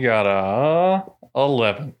 He got a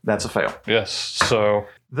 11. That's a fail. Yes. So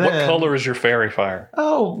what Then- color is your fairy fire?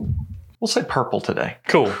 Oh, we'll say purple today.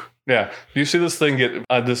 Cool. Yeah. You see this thing get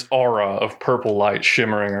this aura of purple light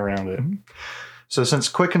shimmering around it. So since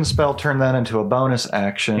quicken spell turned that into a bonus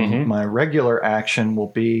action, Mhm. my regular action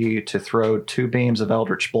will be to throw 2 beams of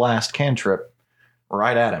Eldritch Blast cantrip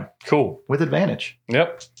right at him Cool. with advantage.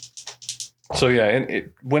 Yep. So yeah,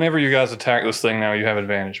 whenever you guys attack this thing now, you have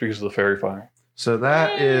advantage because of the fairy fire. So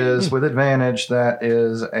that is with advantage. That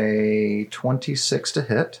is a 26 to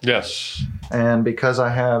hit, Yes. and because I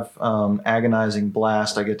have agonizing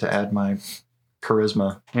blast, I get to add my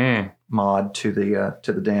charisma mod to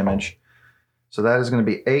the damage. So that is going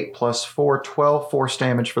to be 8 plus 4, 12 force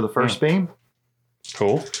damage for the first beam.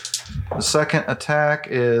 Cool. The second attack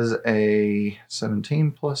is a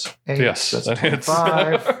 17 plus 8. Yes, That's that hits.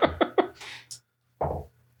 25.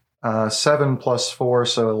 7 plus 4,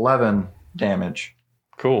 so 11 damage.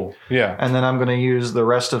 Cool. Yeah. And then I'm going to use the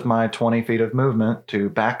rest of my 20 feet of movement to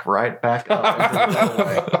back up into the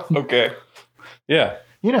doorway. Okay. Yeah.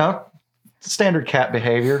 You know, standard cat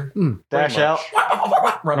behavior. Dash Pretty out,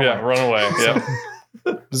 run away. Yeah. Run away.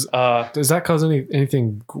 Yep. Does that cause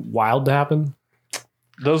anything wild to happen?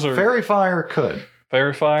 Those are Fairy Fire could.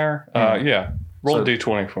 fairy fire. Yeah. Roll So- a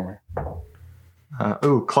d20 for me.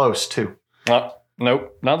 Ooh, close too.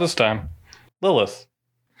 Nope. Not this time. Lilith.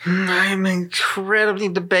 I'm incredibly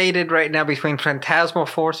debated right now between Phantasmal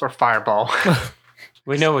Force or Fireball.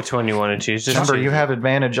 We know which one you want to choose. Just Remember, choose you it. have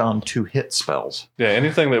advantage on 2 hit spells. Yeah.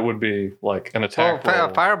 Anything that would be like an Oh, attack. roll.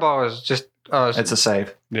 Fireball is just. It's a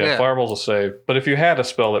save. Yeah, Fireball's a save. But if you had a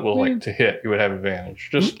spell that will like to hit, you would have advantage.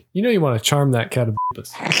 Just You know you want to charm that cat. and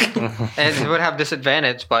it would have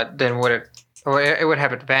disadvantage, but then would it? Or it would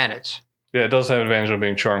have advantage. yeah, it does have advantage on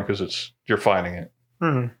being charmed because you're fighting it.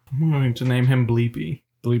 Hmm. I'm going to name him Bleepy.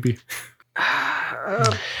 Bleepy.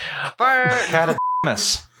 Fire.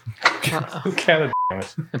 Catamus. Cat of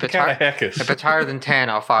If it's, Cat high, of Heckus. if it's higher than 10,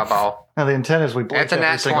 I'll Fireball. Now the intent is we blink It's a every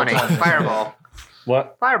nat single 20. time. Fireball.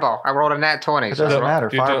 What? Fireball. I rolled a nat 20. It so doesn't I roll- matter.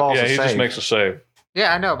 You don't- Fireball's yeah, a he save. just makes a save.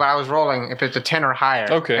 Yeah, I know, but I was rolling if it's a 10 or higher.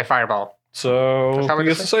 Okay. A Fireball. So That's how we he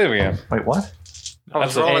gets to decide? save again. Wait, what? I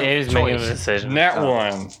was That's a- rolling He was making a choice. decision. Nat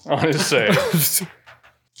 1 on his save.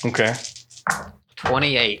 Okay.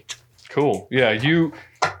 28. Cool. Yeah, you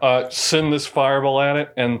send this fireball at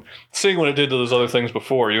it, and seeing what it did to those other things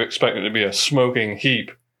before, you expect it to be a smoking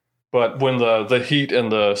heap. But when the heat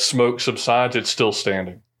and the smoke subsides, it's still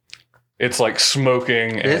standing. It's like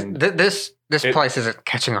smoking and This It- place isn't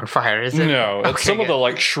catching on fire, is it? no, Okay, some of the good.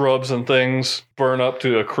 like shrubs and things burn up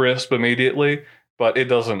to a crisp immediately, but it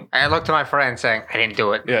doesn't. I looked to my friend saying, I didn't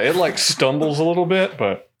do it. Yeah, it like stumbles a little bit,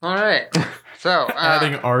 but All right. So,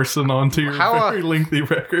 Adding arson onto your how, very lengthy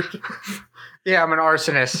record. yeah, I'm an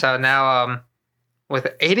arsonist. So now, with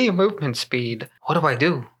 80 movement speed, what do I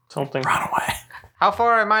do? Something. Run away. How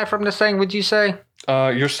far am I from this thing, would you say?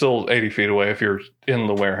 you're still 80 feet away if you're in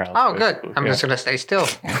the warehouse. Oh, good. basically. I'm Yeah. just going to stay still.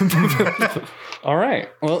 All right.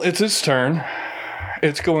 Well, it's its turn.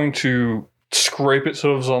 It's going to scrape its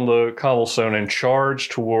hooves on the cobblestone and charge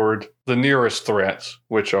toward the nearest threats,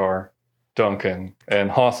 which are Duncan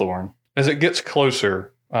and Hawthorne. As it gets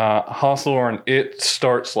closer, Hawthorne, it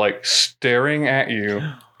starts like staring at you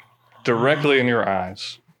directly in your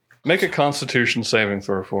eyes. Make a Constitution saving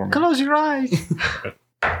throw for me. Close your eyes.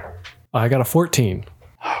 I got a 14.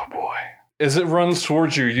 Oh boy. As it runs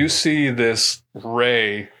towards you, you see this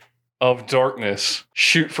ray of darkness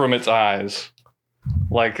shoot from its eyes.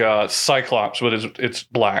 Like a Cyclops, but it's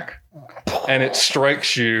black. And it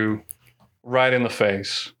strikes you right in the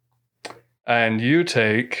face. And you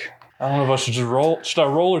take... I don't know if I should just roll. Should I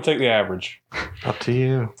roll or take the average? Up to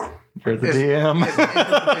you. You're the Is- DM. Is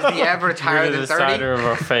the average higher You're the than 30? decider of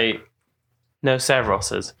our fate. No,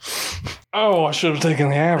 Savros is. Oh, I should have taken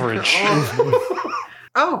the average.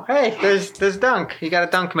 Oh, hey, there's Dunk. He got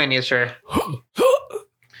a Dunk miniature.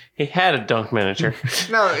 He had a dunk miniature.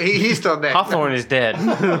 No, he's still dead. Hawthorne is dead.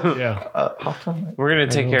 Yeah. Hawthorne? We're gonna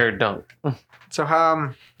take care of Dunk.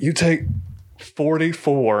 So, You take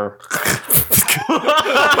 44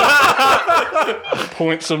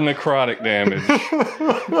 points of necrotic damage.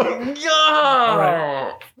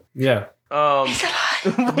 Yeah. Yeah.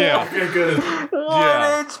 Yeah. Okay, good.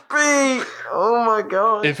 Yeah. HP. Oh my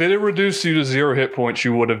god. If it had reduced you to 0 hit points,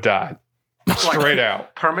 you would have died. Straight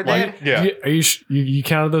out. permadead? Like, yeah. Are you, you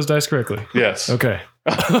counted those dice correctly? Yes. Okay.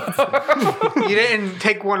 You didn't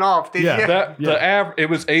take one off, did Yeah. you? That Yeah. the it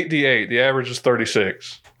was 8d8. The average is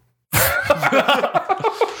 36.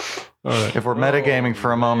 All right. If we're metagaming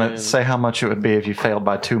for a moment, man. say how much it would be if you failed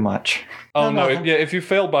by too much. Oh no! nothing. Yeah, if you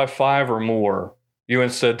failed by 5 or more, you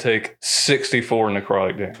instead take 64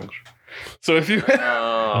 necrotic damage. So if you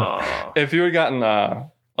Oh. if you had gotten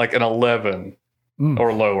like an 11 Mm.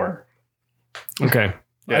 or lower, Okay.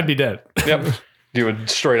 Yeah. I'd be dead. yep, you would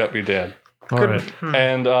straight up be dead. All right.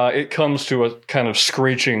 And it comes to a kind of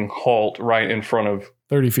screeching halt right in front of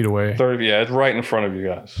 30 feet away. 30. Yeah, it's right in front of you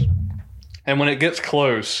guys. And when it gets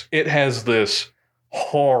close, it has this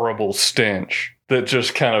horrible stench that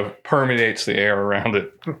just kind of permeates the air around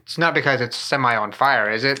it. It's not because it's semi on fire,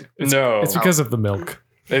 is it? No, It's because of the milk.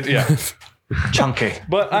 yeah. Chunky.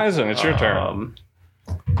 But Eisen, it's your turn.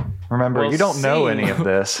 Remember, Well, you don't know see. any of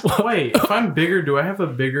this. Wait, if I'm bigger, do I have a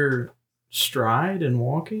bigger stride in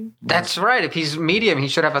walking? That's right. If he's medium, he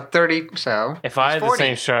should have a 30. So If I had the 40.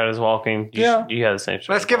 same stride as walking, Yeah. you have the same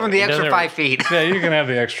stride. let's as give him walking. the It extra doesn't- 5 feet. Yeah, you can have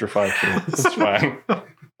the extra 5 feet. It's fine.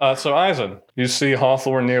 So Eisen, you see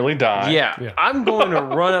Hawthorne nearly die. Yeah. Yeah. I'm going to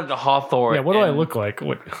run up to Hawthorne. Yeah, what do I and- look like?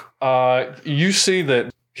 What? You see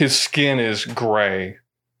that his skin is gray,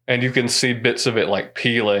 and you can see bits of it like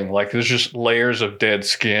peeling. Like there's just layers of dead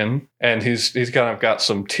skin, and he's kind of got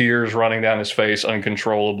some tears running down his face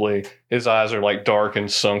uncontrollably. His eyes are like dark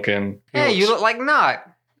and sunken. He Hey, you looks- look like not.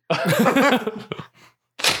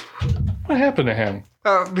 What happened to him?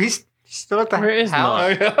 He's still at the Where is house. Oh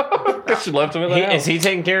yeah, guess you left him in the house. Is he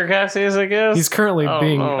taking care of Cassius, I guess? He's currently Oh,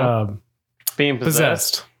 being no. Being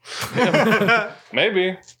possessed. possessed.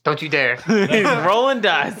 Maybe Don't you dare. He's rolling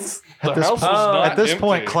dice. the this- house was not At this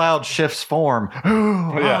point, empty. Cloud shifts form.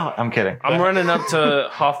 Yeah. I'm kidding. I'm running up to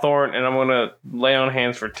Hawthorne and I'm going to lay on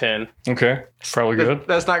hands for 10. Okay, probably good.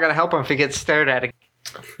 That's not going to help him if he gets stared at again.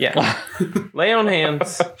 Yeah. lay on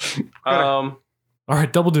hands. All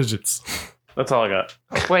right, double digits. That's all I got.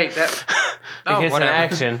 Wait, that. It gets an whatever.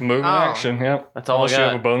 action. Movement Oh. action. Yep. That's all Unless I you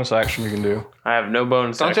have a got. bonus action you can do. I have no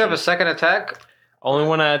bonus Don't you have a action. second attack? Only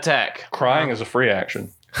when I attack. Crying is a free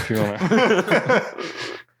action. If you want to.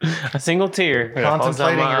 A single tear. falls down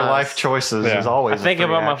Contemplating my your eyes. life choices Yeah. is always. I think a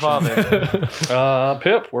free about my action. father.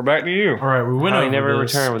 Pip, we're back to you. All right, we went How over he never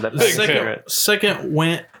this. returned with that The big second, carrot. second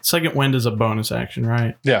wind is a bonus action,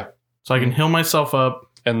 right? Yeah, So I can heal myself up.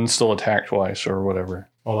 and still attack twice or whatever.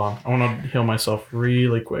 Hold on, I want to heal myself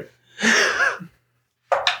really quick.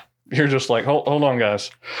 You're just like, hold on,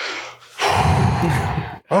 guys.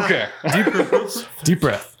 Okay. Deep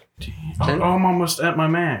breath. Oh, I'm almost at my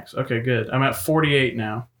max. Okay, good. I'm at 48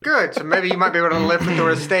 now. Good. So maybe you might be able to lift it through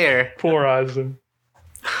a stair. Poor Eisen.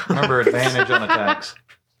 Remember, advantage on attacks.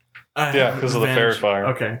 Yeah, because of the fairy fire.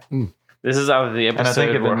 Okay. This is either the And I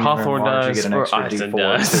think episode if where in Hawthorne March you does get an or extra Eisen D4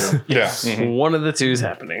 does. too. Yeah. Mhm. One of the two is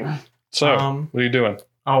happening. So, Um, what are you doing?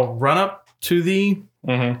 I'll run up to the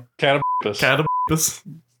Mm-hmm. Catabus. Catabus.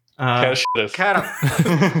 Catabus. Cat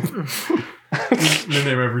New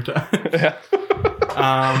name every time. Yeah.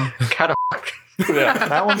 cat Yeah.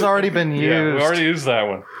 That one's already been used. Yeah, we already used that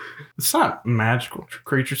one. It's not a magical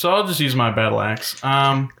creature, so I'll just use my battle axe.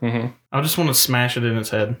 Mm-hmm. I just want to smash it in its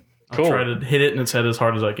head. I'll Cool. try to hit it in its head as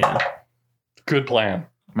hard as I can. Good plan.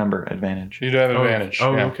 Remember, advantage. You do have advantage.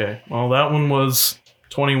 Oh, yeah. okay. Well, that one was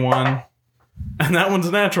 21, and that one's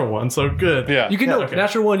a natural one, so good. Yeah. You can Yeah, no, okay.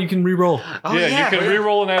 natural one. You can re-roll. Oh, yeah, you can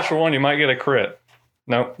re-roll a natural one. You might get a crit.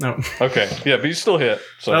 No. No, Okay. Yeah, but you still hit.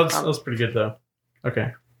 So that was pretty good though.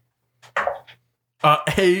 Okay.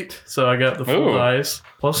 8. So I got the full Ooh. dice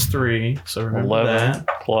plus 3. So remember 11 that.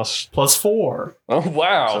 plus. Plus 4. Oh So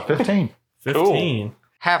wow. 15. 15.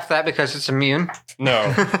 Half that because it's immune.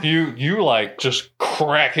 No, you like just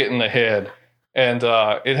crack it in the head, and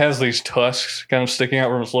it has these tusks kind of sticking out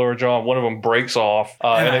from its lower jaw. One of them breaks off,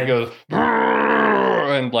 and it goes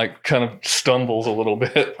and like kind of stumbles a little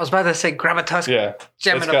bit. I was about to say, grab a tusk, Yeah,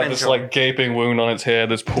 jam it's it up got into this him. like gaping wound on its head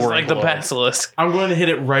that's It's pouring like the blood. basilisk. I'm going to hit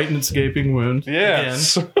it right in its gaping wound.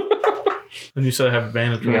 Yes. Again. And you said I have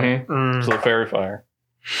advantage, right? Mhm. So the fairy fire.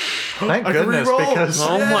 Thank I can goodness, re-roll. because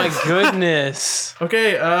Oh my goodness.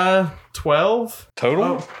 Okay, 12. Total?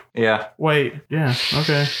 Oh, yeah, wait. Yeah,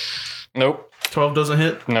 okay. Nope. 12 doesn't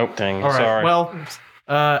hit. Nope. Dang. All right. Sorry. Well,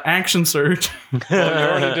 action surge. Well, you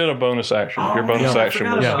already did a bonus action. Your Oh, bonus yeah, I action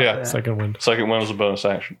forgot was about yeah. that. Second wind. Second one was a bonus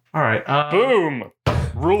action. All right. Boom.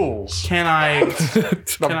 Rules. Can I The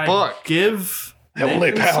can book. I give The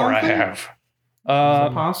only Nathan power I something? have. Is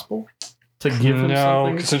that possible? To give him No,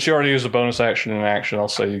 something? since you already used a bonus action in action, I'll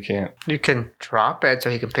say you can't. You can drop it so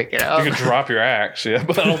he can pick it up. You can drop your axe, yeah,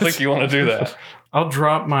 but I don't think you want to do that. I'll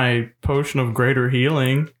drop my potion of greater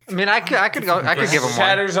healing. I mean, I could give him one.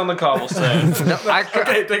 Shatters on the cobblestone. No, I could,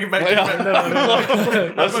 Okay, take it back. Yeah. Take it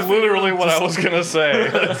back. That's literally what I was gonna say.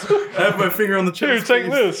 I have my finger on the Here, chest. take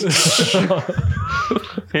piece. this.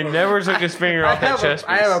 He never took his finger I off that have, chest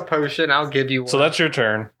I have piece. a potion. I'll give you one. So that's your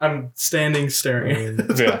turn. I'm standing staring. at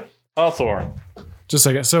it. Yeah. Hawthorne. Just a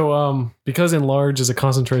second. So, because enlarge is a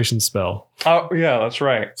concentration spell. Oh, yeah, that's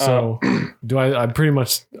right. So, do I? I pretty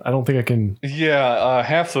much. I don't think I can. Yeah,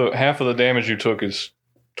 half of the damage you took is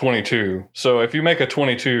 22. So if you make a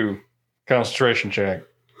 22 concentration check,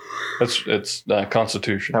 it's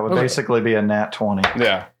Constitution. that would Okay. basically be a nat 20.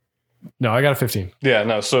 Yeah. No, I got a 15. Yeah,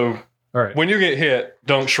 no. So All right. when you get hit,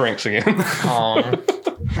 don't shrinks again. Aw.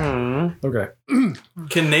 Okay.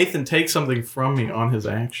 Can Nathan take something from me on his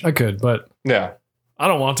action? I could, but Yeah. I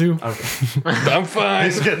don't want to. Okay. I'm fine.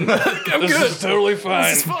 He's getting This is totally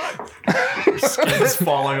fine. It's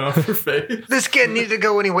falling off her face. This kid needed to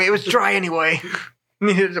go anyway. It was dry anyway.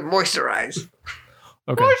 Needed to moisturize.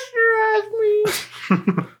 Okay. Moisturize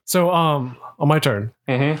me. So, on my turn,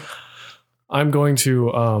 Mm-hmm. I'm going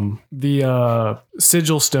to the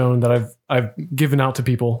sigil stone that I've given out to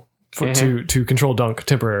people for, to control Dunk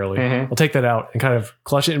temporarily. Mhm. I'll take that out and kind of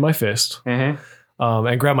clutch it in my fist, Mm-hmm.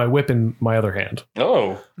 and grab my whip in my other hand.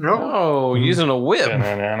 Oh. No. Oh, using a whip.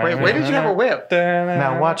 Wait, where did you have a whip?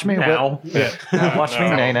 Now watch me whip. Now. Now watch me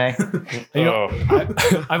No. nay. You know,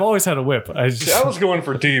 Oh. I've always had a whip. I just See, I was going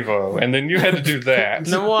for Devo, and then you had to do that.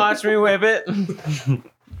 Now watch me whip it.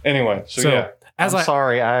 Anyway, so, so yeah. as I'm I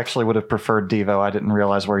sorry, I actually would have preferred Devo. I didn't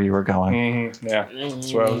realize where you were going. Mm-hmm. Yeah,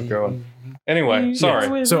 that's where I was going. Anyway,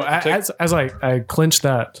 sorry. so Take- as I clench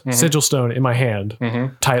that sigil stone in my hand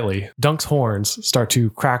Mm-hmm. tightly, Dunk's horns start to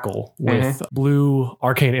crackle with blue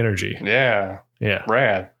arcane energy. Yeah, Yeah.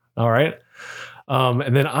 rad. All right.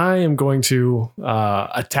 And then I am going to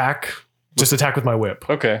attack with my whip.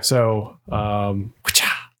 Okay. So,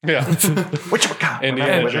 Yeah. Which one?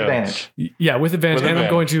 Indiana With Jones. advantage. yeah, with advantage. With and I'm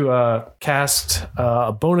going to cast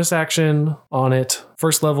a bonus action on it.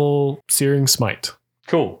 First level Searing Smite.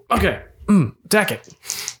 Cool. Okay. Attack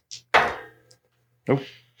it. Nope.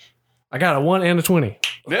 I got a 1 and a 20.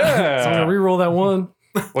 So I'm Yeah. going to reroll that 1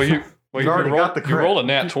 Well, you already rolled, got the you crit. rolled a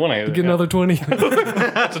nat 20. to get another 20.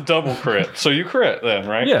 That's a double crit. So you crit then,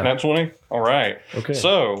 right? Yeah. Nat 20? All right. Okay.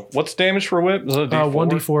 So what's damage for whip? Is it a D4?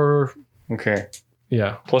 1d4. Okay.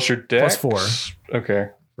 Yeah, Plus your dex? Plus 4. Okay.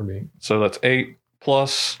 for me. So that's 8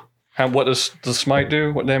 plus. What does the smite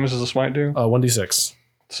do? What damage does the smite do? 1d6.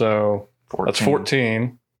 So that's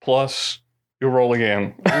 14 plus you'll roll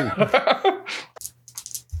again. I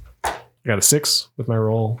got a 6 with my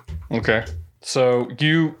roll. Okay. So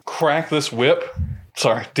you crack this whip.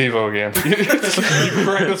 Sorry, Devo again. You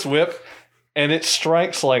crack this whip, and it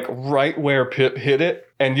strikes like right where Pip hit it,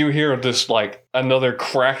 and you hear this like another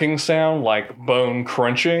cracking sound, like bone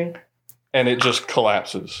crunching, and it just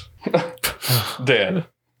collapses, dead.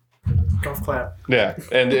 Golf clap. Yeah,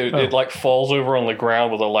 and it like falls over on the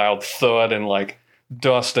ground with a loud thud, and like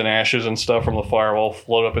dust and ashes and stuff from the firewall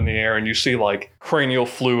float up in the air, and you see like cranial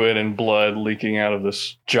fluid and blood leaking out of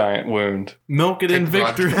this giant wound. Milk it in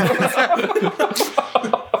blood. victory.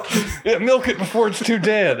 Yeah, milk it before it's too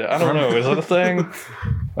dead. I don't know. Is that a thing?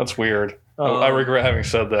 That's weird. I regret having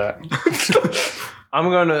said that. I'm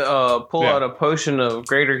going to pull Yeah. out a potion of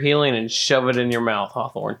greater healing and shove it in your mouth,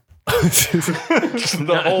 Hawthorne.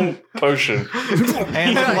 The whole potion.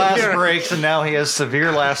 And the glass breaks, and now he has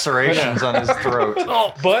severe lacerations on his throat.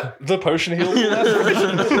 But the potion heals the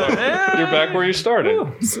lacerations. So you're back where you started.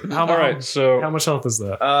 How, All right, so how much health is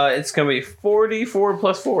that? It's going to be 44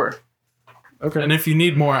 plus 4. Okay. And if you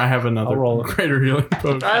need more, I have another I'll roll it. greater healing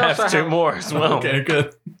potion. I also have 2 have- more as well. Okay,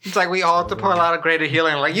 good. It's like we all have to pull out a greater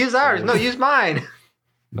healing. Like, use ours. No, use mine.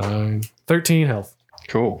 9, 13 health.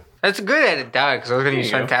 cool. That's good at it, Doug, because I was going to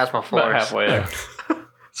use There you go. Phantasmal About Force. halfway there.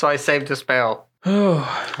 So I saved the spell.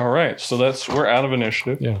 All right, so we're out of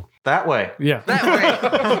initiative. Yeah. That way. Yeah.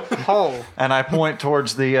 That way. Hole. And I point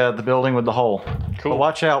towards the building with the hole. Cool. But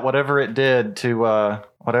watch out, whatever it did to I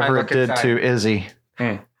look inside. Izzy.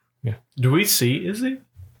 Do we see Izzy?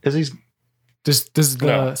 Izzy's Does the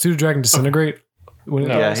No. pseudo dragon disintegrate? When it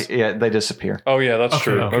No. yeah, dies? they disappear. Oh yeah, that's Okay,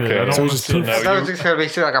 true. okay, Okay, I don't So we wanna just see poof. No, That you- was just going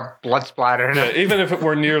to be like a blood splatter. yeah, even if it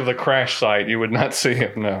were near the crash site, you would not see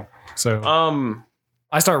him. No. So I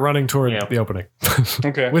I start running toward Yeah. the opening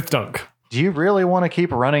Okay. with Dunk. Do you really want to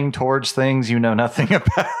keep running towards things you know nothing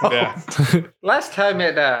about? Yeah. Last time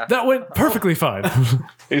it, That went perfectly fine.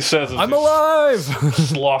 He says, as I'm he's alive.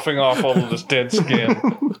 sloughing off all of this dead skin.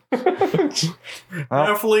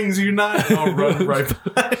 Halflings unite. I'll run right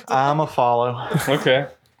back. I'm a follow. Okay.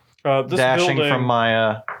 This Dashing building, from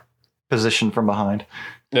my position from behind.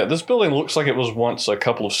 Yeah, this building looks like it was once a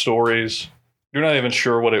couple of stories. You're not even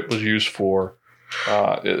sure what it was used for.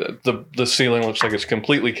 The ceiling looks like it's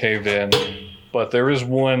completely caved in, but there is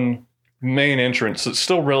one main entrance that's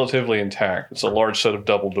still relatively intact. It's a large set of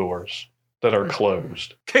double doors that are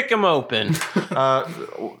closed. kick him open.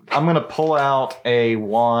 I'm going to pull out a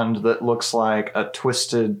wand that looks like a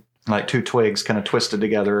twisted, like 2 twigs kind of twisted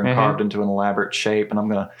together and Mhm. carved into an elaborate shape. And I'm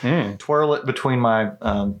going to twirl it between my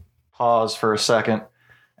paws for a second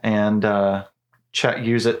and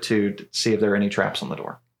use it to see if there are any traps on the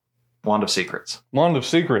door. Wand of Secrets. Wand of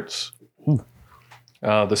Secrets.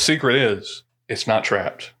 The secret is it's not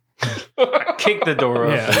trapped. Kick the door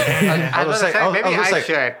open. Yeah. I was say- going to say, maybe I was I gonna say,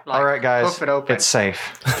 should. Like, all right, guys, Flip it open. it's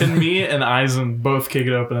safe. Can me and Eisen both kick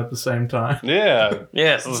it open at the same time? Yeah.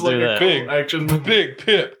 Yes, let's It's like do a that. Big. action movie. Big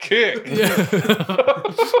Pip kick.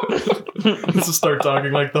 Let's just start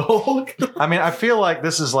talking like the Hulk. I mean, I feel like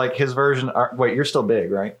this is like his version. Wait, you're still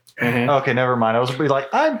big, right? Mhm. Okay, never mind. I was be like,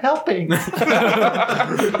 I'm helping.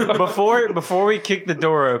 Before we kick the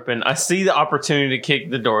door open, I see the opportunity to kick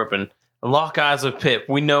the door open. Lock eyes with Pip.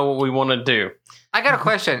 We know what we want to do. I got a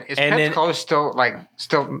question. Is And Pep's then- clothes still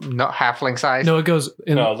not halfling size? No, it goes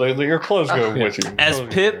in. No, your clothes go with you. As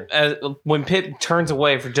Clothes Pip, when Pip turns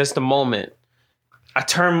away for just a moment, I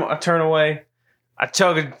turn away. I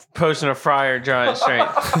chug a potion of fire giant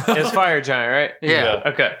strength. It's fire giant, right? Yeah.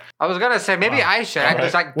 Okay. I was going to say, maybe I should. I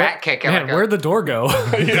just like back kick it. Man, Like where'd the door go?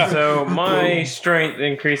 Yeah. So my strength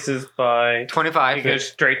increases by. It 25. goes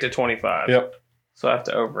straight to 25. Yep. So I have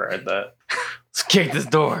to override that. Let's kick this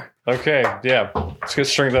door. Okay. Yeah. Let's get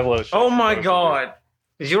strength athletics. Oh my god.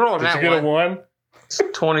 Did you roll Did that you get a one? 1? It's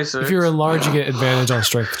 26. If you're enlarged, you get advantage on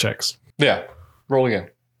strength checks. Yeah. Roll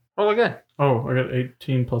again. Roll again. Oh, I got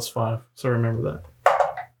 18 plus 5. So remember that.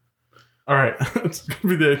 All right. It's going to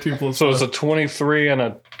be the 18 plus So 5. it's a 23 and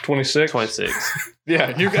a 26? 26.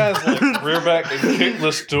 Yeah, you guys like rear back and kick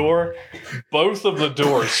this door. Both of the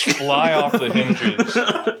doors fly off the hinges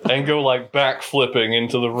and go like back flipping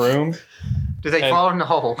into the room. Do they And- fall in the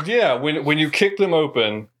hole? Yeah, when you kick them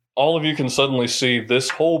open, all of you can suddenly see this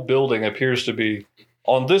whole building appears to be,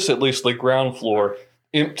 on this at least the ground floor,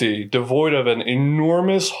 empty, devoid of an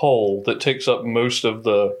enormous hole that takes up most of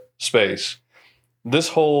the space. This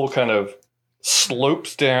hole kind of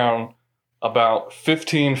slopes down about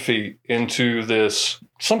 15 feet into this,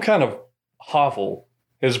 some kind of hovel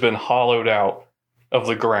has been hollowed out of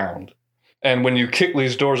the ground. And when you kick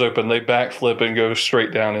these doors open, they backflip and go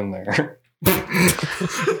straight down in there.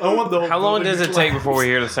 I want the whole How long building does to it take collapse. before we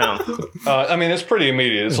hear the sound? I mean, it's pretty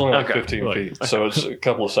immediate. It's only like Okay. 15 Right. feet, so it's a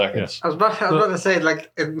couple of seconds. I was about to say,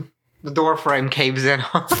 like, the door frame caves in.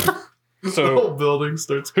 The So, whole building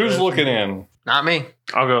starts. who's crashing. looking in? Not me.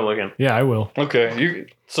 I'll go look in. Yeah, I will. Okay,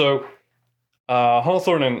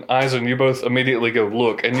 Hawthorne and Eisen, you both immediately go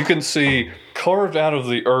look, and you can see carved out of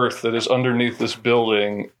the earth that is underneath this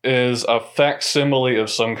building is a facsimile of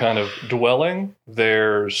some kind of dwelling.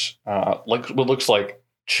 There's like what looks like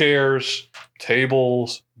chairs,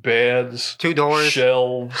 tables, beds, 2 doors.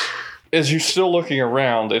 shelves. As you're still looking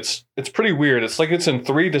around, it's pretty weird. It's like it's in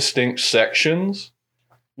 3 distinct sections.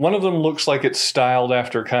 One of them looks like it's styled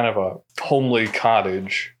after kind of a homely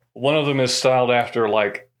cottage. One of them is styled after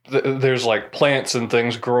like there's like plants and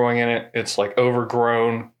things growing in it. It's like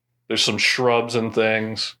overgrown. There's some shrubs and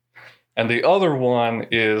things. And the other one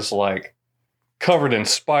is like covered in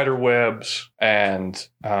spider webs and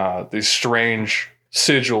these strange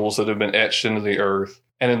sigils that have been etched into the earth.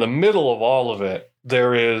 And in the middle of all of it,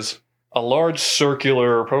 there is a large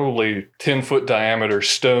circular, probably 10-foot diameter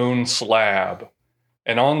stone slab.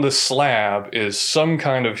 And on the slab is some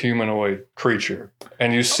kind of humanoid creature.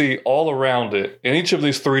 And you see all around it, in each of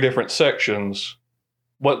these 3 different sections,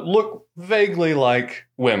 what look vaguely like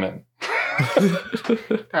women,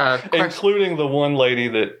 Question. including the one lady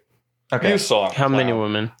that Okay. you saw. How many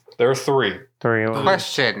women? There are 3. 3.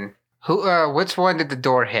 Question. Which one did the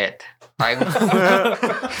door hit? Like,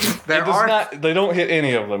 there are. They don't hit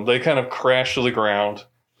any of them. They kind of crash to the ground.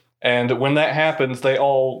 And when that happens, they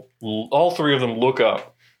all 3 of them look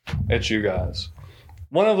up at you guys.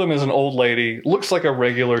 One of them is an old lady, looks like a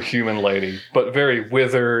regular human lady, but very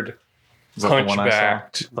withered, Is that the one I saw?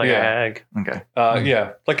 hunchbacked. Like a hag. Okay.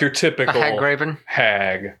 Yeah, like your A typical hag graven.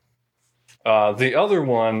 hag. The other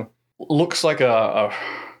one looks like a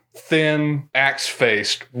thin,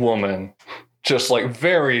 axe-faced woman, just like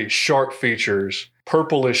very sharp features,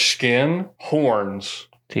 purplish skin, horns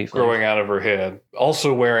Teeth. growing out of her head.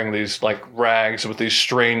 Also wearing these like rags with these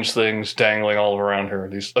strange things dangling all around her,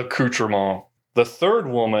 these accoutrements. The third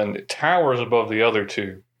woman towers above the other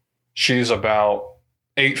 2. She's about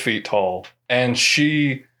 8 feet tall, and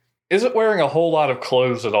she isn't wearing a whole lot of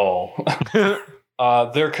clothes at all.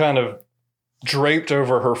 They're kind of draped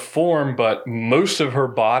over her form, but most of her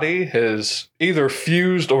body has either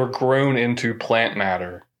fused or grown into plant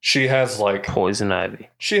matter. She has like Poison ivy.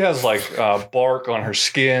 bark on her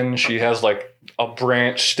skin. She has like a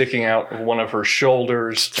branch sticking out of one of her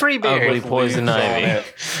shoulders. Treeberry. Ugly poison leaves on ivy.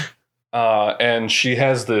 it. And she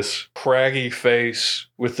has this craggy face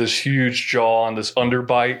with this huge jaw and this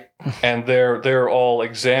underbite. And they're all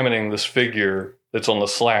examining this figure that's on the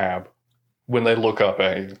slab when they look up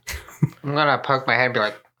at you. I'm gonna poke my head and be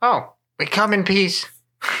like, "Oh, we come in peace.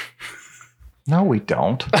 No, we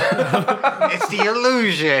don't. It's the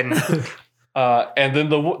illusion." And then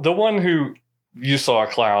the one who you saw,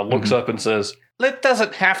 Cloud, looks up and says, "It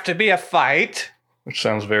doesn't have to be a fight," which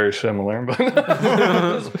sounds very similar. But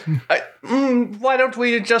why don't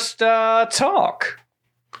we just talk?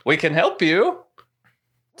 We can help you.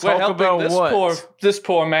 We're Talk helping about what? this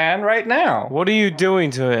poor man right now. What are you doing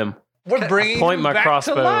to him? We're bringing Point him my back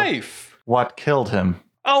crossbow. to life. What killed him?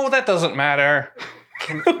 Oh, that doesn't matter.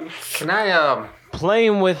 Can I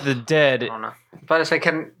Playing with the I dead. don't know. I was about to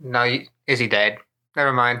say, is he dead?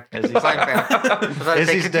 Never mind. Izzy's It's like that. I was about to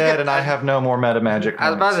say, Izzy's could you dead, get- and I have no more meta magic. I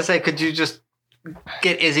was about to points. say, could you just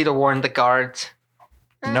get Izzy to warn the guards?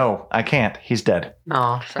 No, I can't. He's dead.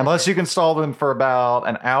 No. sorry. Unless you can stall them for about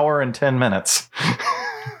an hour and 10 minutes.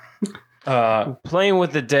 Playing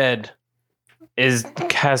with the dead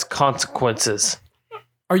has consequences.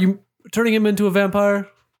 Are you turning him into a vampire?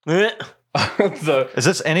 the Is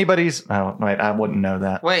this anybody's? Oh, wait, I wouldn't know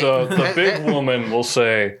that. Wait. the big woman will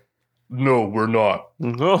say, "No, we're not."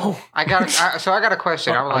 No, I got a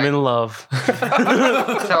question. I'm I'm like, in love.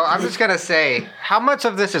 so I'm just gonna say, how much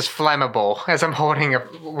of this is flammable as I'm holding a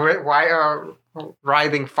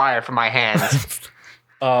writhing fire from my hands?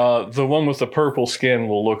 The one with the purple skin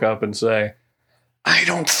will look up and say, "I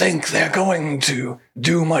don't think they're going to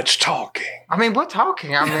do much talking." I mean, we're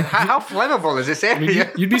talking. I mean, how flammable is this I mean,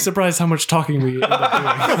 area? you'd be surprised how much talking we end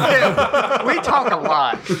up doing. We talk a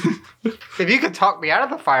lot. If you could talk me out of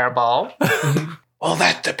the fireball, Well,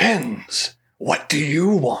 that depends. What do you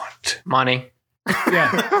want? money.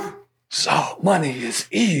 Yeah. So, money is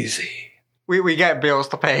easy. We get bills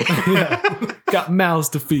to pay. Got mouths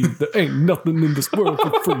to feed. There ain't nothing in this world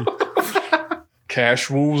for free. Cash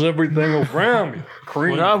rules everything around me.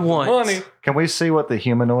 Cream, What I want. money. Can we see what the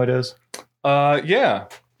humanoid is? Yeah.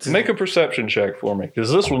 Make a perception check for me,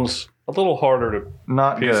 because this one's a little harder to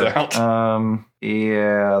Not Peace good. out.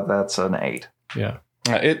 Yeah, that's an 8. Yeah.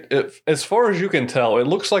 It as far as you can tell, it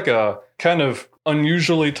looks like a kind of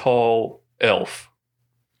unusually tall elf.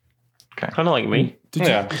 Kind of like me.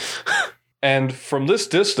 Yeah. And from this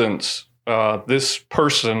distance, this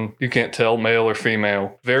person, you can't tell male or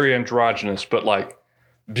female, very androgynous, but like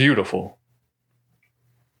beautiful.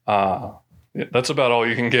 That's about all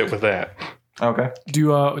you can get with that. Okay. Did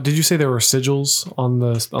you say there were sigils on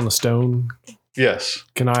the stone? Yes.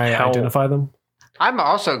 Can I identify them? I'm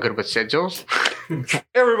also good with sigils.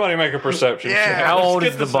 Everybody make a perception. Yeah. check. How Let's old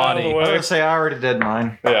get is the this out of body? I way. would say I already did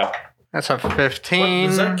mine. Yeah. That's a What, 15.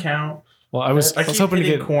 does that count? Well, I was I keep hoping to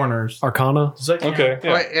hitting get corners. Arcana. Does that count? Okay.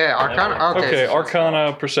 Yeah. Wait, yeah, Arcana. Okay. Okay.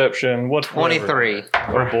 Arcana, perception. What? 23.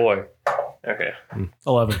 Oh boy. Okay.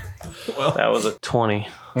 11. That was a 20.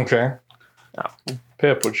 Okay.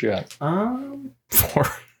 Pip, what you got? 4.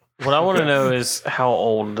 What I want to know is how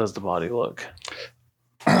old does the body look?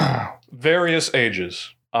 Various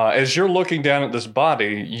ages. As you're looking down at this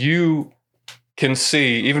body, you can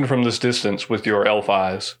see, even from this distance with your elf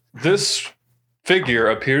eyes, this figure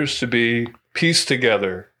appears to be pieced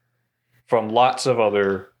together from lots of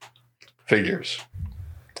other figures.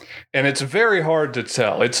 And it's very hard to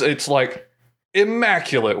tell. It's like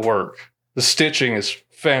immaculate work. The stitching is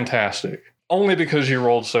fantastic. Only because you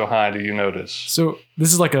rolled so high do you notice. So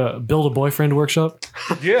this is like a build a boyfriend workshop.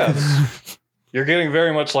 Yes. You're getting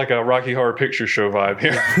very much like a Rocky Horror Picture Show vibe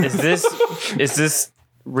here. Is this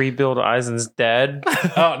Rebuild Eisen's dad?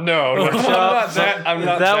 Oh no, I'm not that. I'm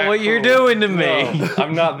not Is that what you're cruel. doing to me? No,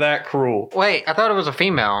 I'm not that cruel. Wait, I thought it was a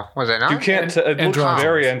female. Was it not? You can't. It looks Androgynous.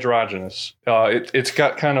 very androgynous. It's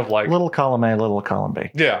got kind of like Little column A, little column B.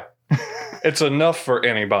 yeah. It's enough for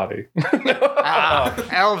anybody.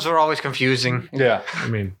 Elves are always confusing. Yeah, I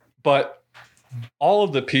mean, but all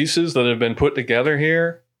of the pieces that have been put together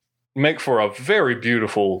here make for a very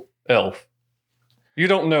beautiful elf. You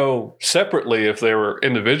don't know separately if they were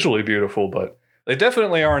individually beautiful, but they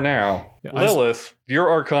definitely are now. Yeah, Lilith, your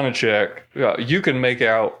Arcana check, you can make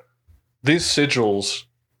out these sigils.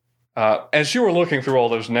 As you were looking through all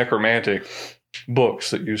those necromantic books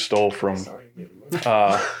that you stole from,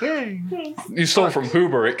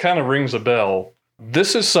 Huber, it kind of rings a bell.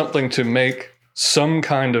 This is something to make some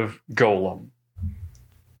kind of golem.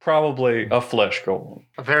 Probably a flesh golem.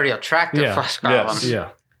 A very attractive Yeah. flesh Yes. golem. yeah.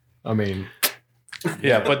 I mean,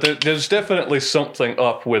 Yeah, but there's definitely something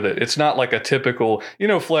up with it. It's not like a typical,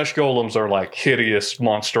 flesh golems are like hideous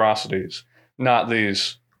monstrosities, not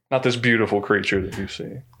this beautiful creature that you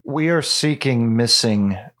see. We are seeking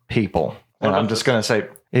missing people. And I'm just going to say,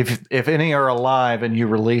 if any are alive and you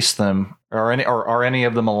release them, or are any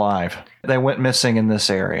of them alive, they went missing in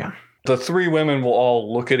this area. The three women will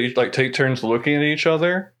all look at take turns looking at each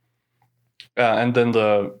other, and then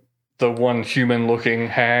the one human-looking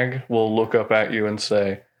hag will look up at you and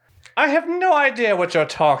say, "I have no idea what you're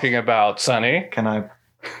talking about, Sonny." Can I?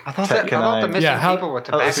 I thought Can I- the missing Yeah, how- people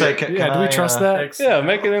with I was tobacco. gonna say, yeah. Do we trust that? Yeah,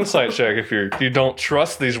 make an insight check if you don't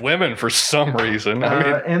trust these women for some reason. I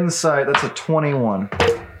mean, Insight, that's a 21.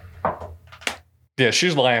 yeah,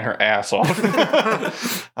 she's lying her ass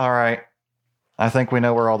off. All right. I think we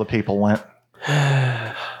know where all the people went.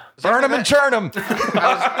 Burn them and churn them.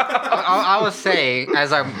 I was saying,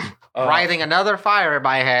 as I'm writing another fire in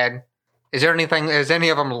my head, is any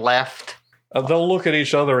of them left? They'll look at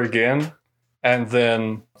each other again, and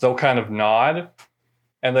then they'll kind of nod,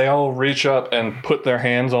 and they all reach up and put their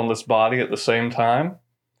hands on this body at the same time.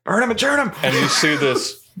 Burn them and churn them. And you see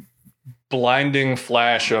this blinding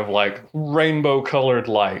flash of like rainbow-colored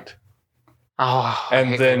light. Oh, I And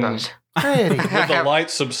hate then- rainbows. Pretty. When the light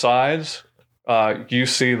subsides, you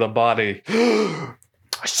see the body.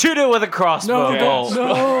 Shoot it with a crossbow no, bolt.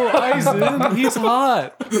 no, Eisen, he's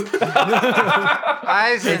hot.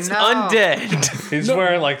 Eisen, It's no. undead. He's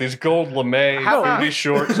wearing like these gold lame How about- booty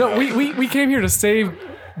shorts. No, we came here to save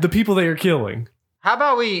the people they are killing. How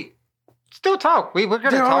about we still talk? We're good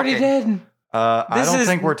at They're already talking. dead. I This don't is-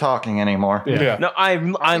 think we're talking anymore. Yeah. No, I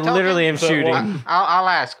talking? literally am So, shooting. well, I'll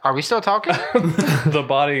ask. Are we still talking? The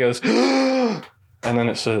body goes, and then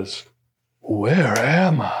it says, "Where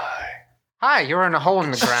am I?" Hi, you're in a hole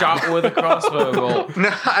in the ground. Shot with a crossbow bolt. No,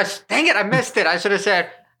 dang it, I missed it. I should have said,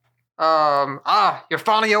 you're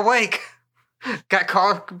finally awake. Got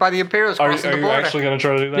caught by the Imperials Are crossing the you border. actually going to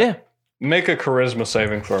try to do that? Yeah. Make a charisma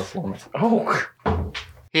saving throw for me. Oh,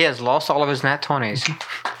 He has lost all of his nat 20s.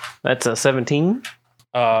 that's a 17.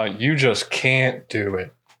 You just can't do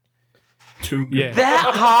it. Yeah,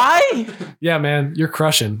 That high? yeah, man, you're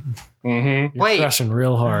crushing. Mm-hmm. You're Wait. crushing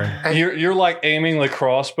real hard. You're like aiming the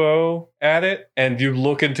crossbow at it, and you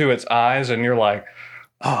look into its eyes, and you're like,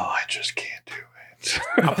 "Oh, I just can't do it."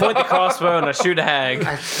 I point the crossbow and I shoot a hag.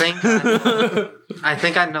 I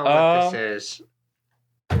think I know what this is.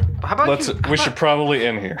 How about you? We should probably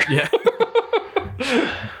end here. Yeah.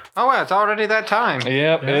 Oh, wow, it's already that time.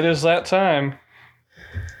 Yep, it is that time.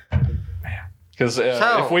 Because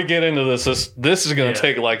if we get into this is going to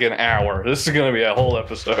take like an hour. This is going to be a whole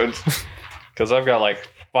episode. Because I've got like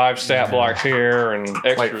 5 stat blocks here and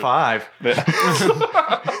extra. Like 5.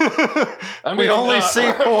 I mean, We only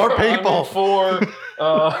see 4 people. 4.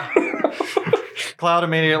 Cloud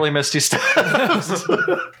immediately misty steps.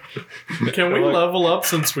 Can we level up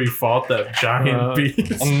since we fought that giant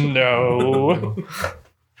beast? No.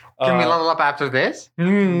 Can we level up after this?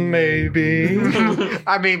 Maybe.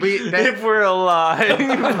 I mean, If we're alive.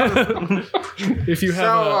 If you have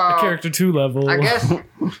So, a character 2 level, I guess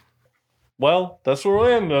Well, that's where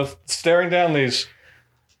we're in. Staring down these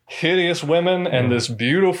hideous women and this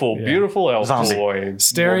beautiful, beautiful elf Zombie. boy.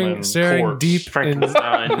 staring woman staring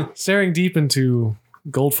corpse. staring deep into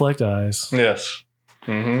gold flecked eyes. Yes.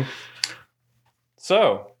 Mm-hmm.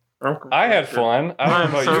 So, I had fun. I don't know I'm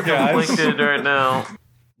about so you guys. conflicted right now.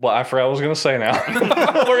 Well, I forgot what I was going to say now.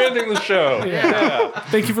 We're ending the show. Yeah.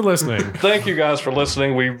 Thank you for listening. Thank you guys for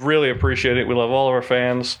listening. We really appreciate it. We love all of our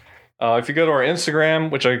fans. If you go to our Instagram,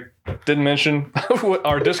 which I didn't mention,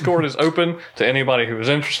 our Discord is open to anybody who is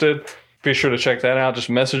interested. Be sure to check that out. Just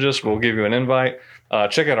message us. We'll give you an invite.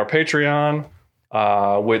 Check out our Patreon,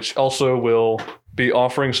 which also will be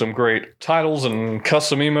offering some great titles and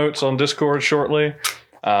custom emotes on Discord shortly.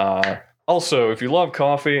 Also, if you love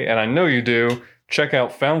coffee, and I know you do, check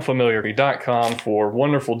out foundfamiliar.com for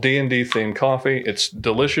wonderful D&D themed coffee. It's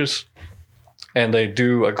delicious, and they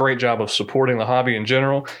do a great job of supporting the hobby in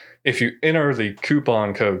general. If you enter the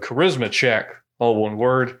coupon code CHARISMACHECK, all one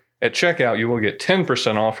word, at checkout, you will get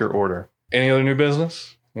 10% off your order. Any other new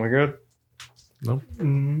business? We good? No?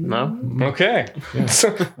 Okay.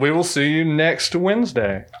 So we will see you next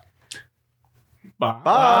Wednesday. Bye.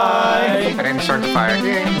 I didn't start the fire.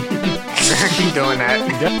 Keep doing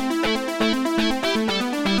that.